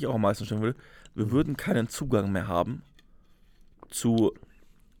würde und die mich auch am meisten stören würde, wir würden keinen Zugang mehr haben zu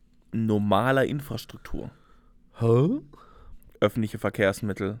normaler Infrastruktur. Hä? Öffentliche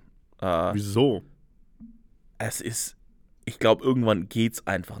Verkehrsmittel. Wieso? Ich glaube, irgendwann geht's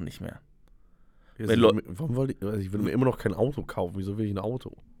einfach nicht mehr. Ich will mir immer noch kein Auto kaufen. Wieso will ich ein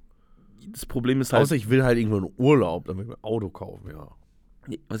Auto? Das Problem ist halt, Außer ich will halt irgendwo einen Urlaub, dann will ich mir ein Auto kaufen, ja.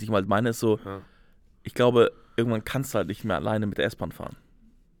 was ich mal meine, ist so, Ja. ich glaube, irgendwann kannst du halt nicht mehr alleine mit der S-Bahn fahren.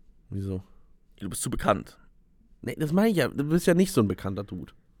 Wieso? Du bist zu bekannt. Nee, das meine ich ja. Du bist ja nicht so ein bekannter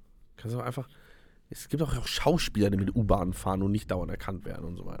Dude. Kannst du einfach. Es gibt auch Schauspieler, die mit U-Bahn fahren und nicht dauernd erkannt werden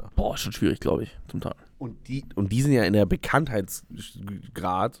und so weiter. Boah, schon schwierig, glaube ich, zum Teil. Und die sind ja in der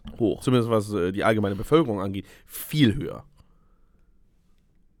Bekanntheitsgrad, Hoch. zumindest was die allgemeine Bevölkerung angeht, viel höher.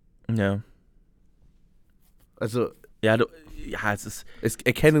 Ja. Also, Es ist. es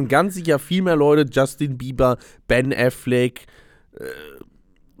erkennen ganz sicher viel mehr Leute Justin Bieber, Ben Affleck,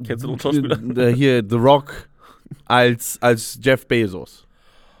 Kennst du noch einen Schauspieler? Hier, The Rock, als Jeff Bezos.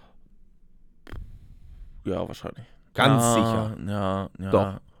 Ja, wahrscheinlich. Ganz sicher. Ja.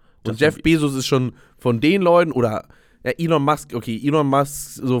 Doch. Und Jeff Bezos ist schon von den Leuten, oder Elon Musk, okay, Elon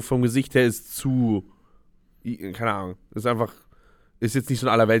Musk so vom Gesicht her ist zu, keine Ahnung, ist jetzt nicht so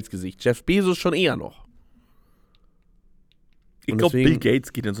ein Allerweltsgesicht. Jeff Bezos schon eher noch. Ich Und glaube, deswegen- Bill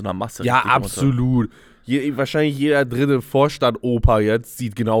Gates geht in so einer Masse. Ja, richtig runter. absolut. Wahrscheinlich jeder dritte Vorstadt-Opa jetzt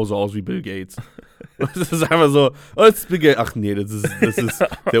sieht genauso aus wie Bill Gates. Das ist einfach so, oh, das ist Bill Gates. Ach nee, das ist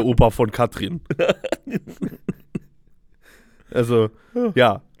der Opa von Katrin. Also,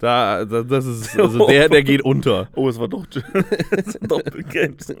 ja, das ist, also der geht unter. Oh, es war doch Bill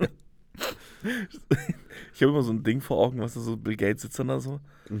Gates. Ich habe immer so ein Ding vor Augen, was so Bill Gates sitzt dann da so.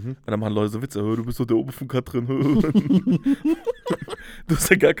 Und dann machen Leute so Witze, du bist doch der Opa von Katrin. Du hast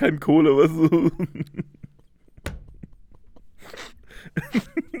ja gar keine Kohle, weißt du.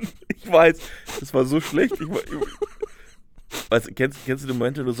 Ich weiß, das war so schlecht. Kennst du den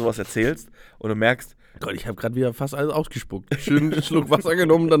Moment, wenn du sowas erzählst und du merkst, Gott, ich habe gerade wieder fast alles ausgespuckt. Schön einen Schluck Wasser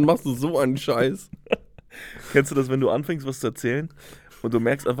genommen, dann machst du so einen Scheiß. kennst du das, wenn du anfängst, was zu erzählen und du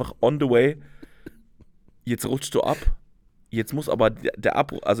merkst einfach on the way, jetzt rutschst du ab, jetzt muss aber der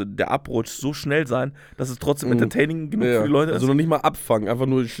Abrutsch so schnell sein, dass es trotzdem entertaining genug für die Leute ist. Also noch nicht mal abfangen, einfach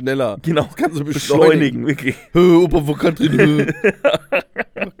nur schneller. Genau, Das kannst du beschleunigen, wirklich. Opa von Katrin.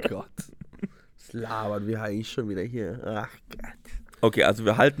 Oh Gott. Das labern wir eigentlich schon wieder hier. Ach Gott. Okay, also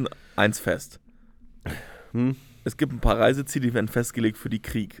wir halten eins fest. Es gibt ein paar Reiseziele, die werden festgelegt für die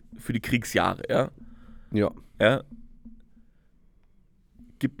Kriegsjahre, ja? Ja. Ja?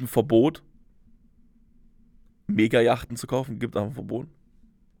 Gibt ein Verbot, Mega-Yachten zu kaufen, gibt auch ein Verbot.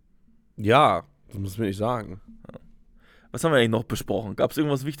 Ja, das muss man nicht sagen. Was haben wir eigentlich noch besprochen? Gab es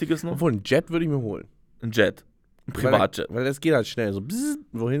irgendwas Wichtiges noch? Obwohl, ein Jet würde ich mir holen. Ein Jet. Ein Privatjet. Weil das geht halt schnell. So, bzzz,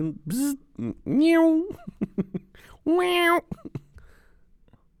 wohin? Bzzz, miau. Miau.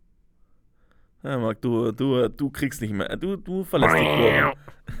 Ja, Marc, du kriegst nicht mehr. Du verlässt die Kurve.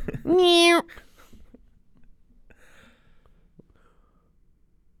 Miau.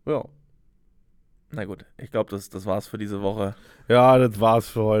 Ja. Na gut, ich glaube, das war's für diese Woche. Ja, das war's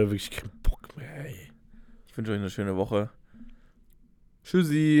für heute. Wirklich kein Bock mehr, ey. Ich wünsche euch eine schöne Woche.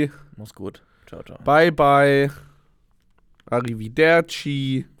 Tschüssi. Mach's gut. Ciao, ciao. Bye, bye.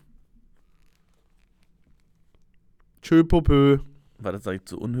 Arrivederci. Tschö, Popö. War das eigentlich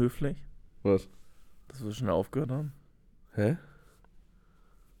zu unhöflich, Was? dass wir schnell aufgehört haben? Hä?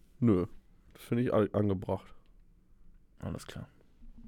 Nö. Das finde ich angebracht. Alles klar.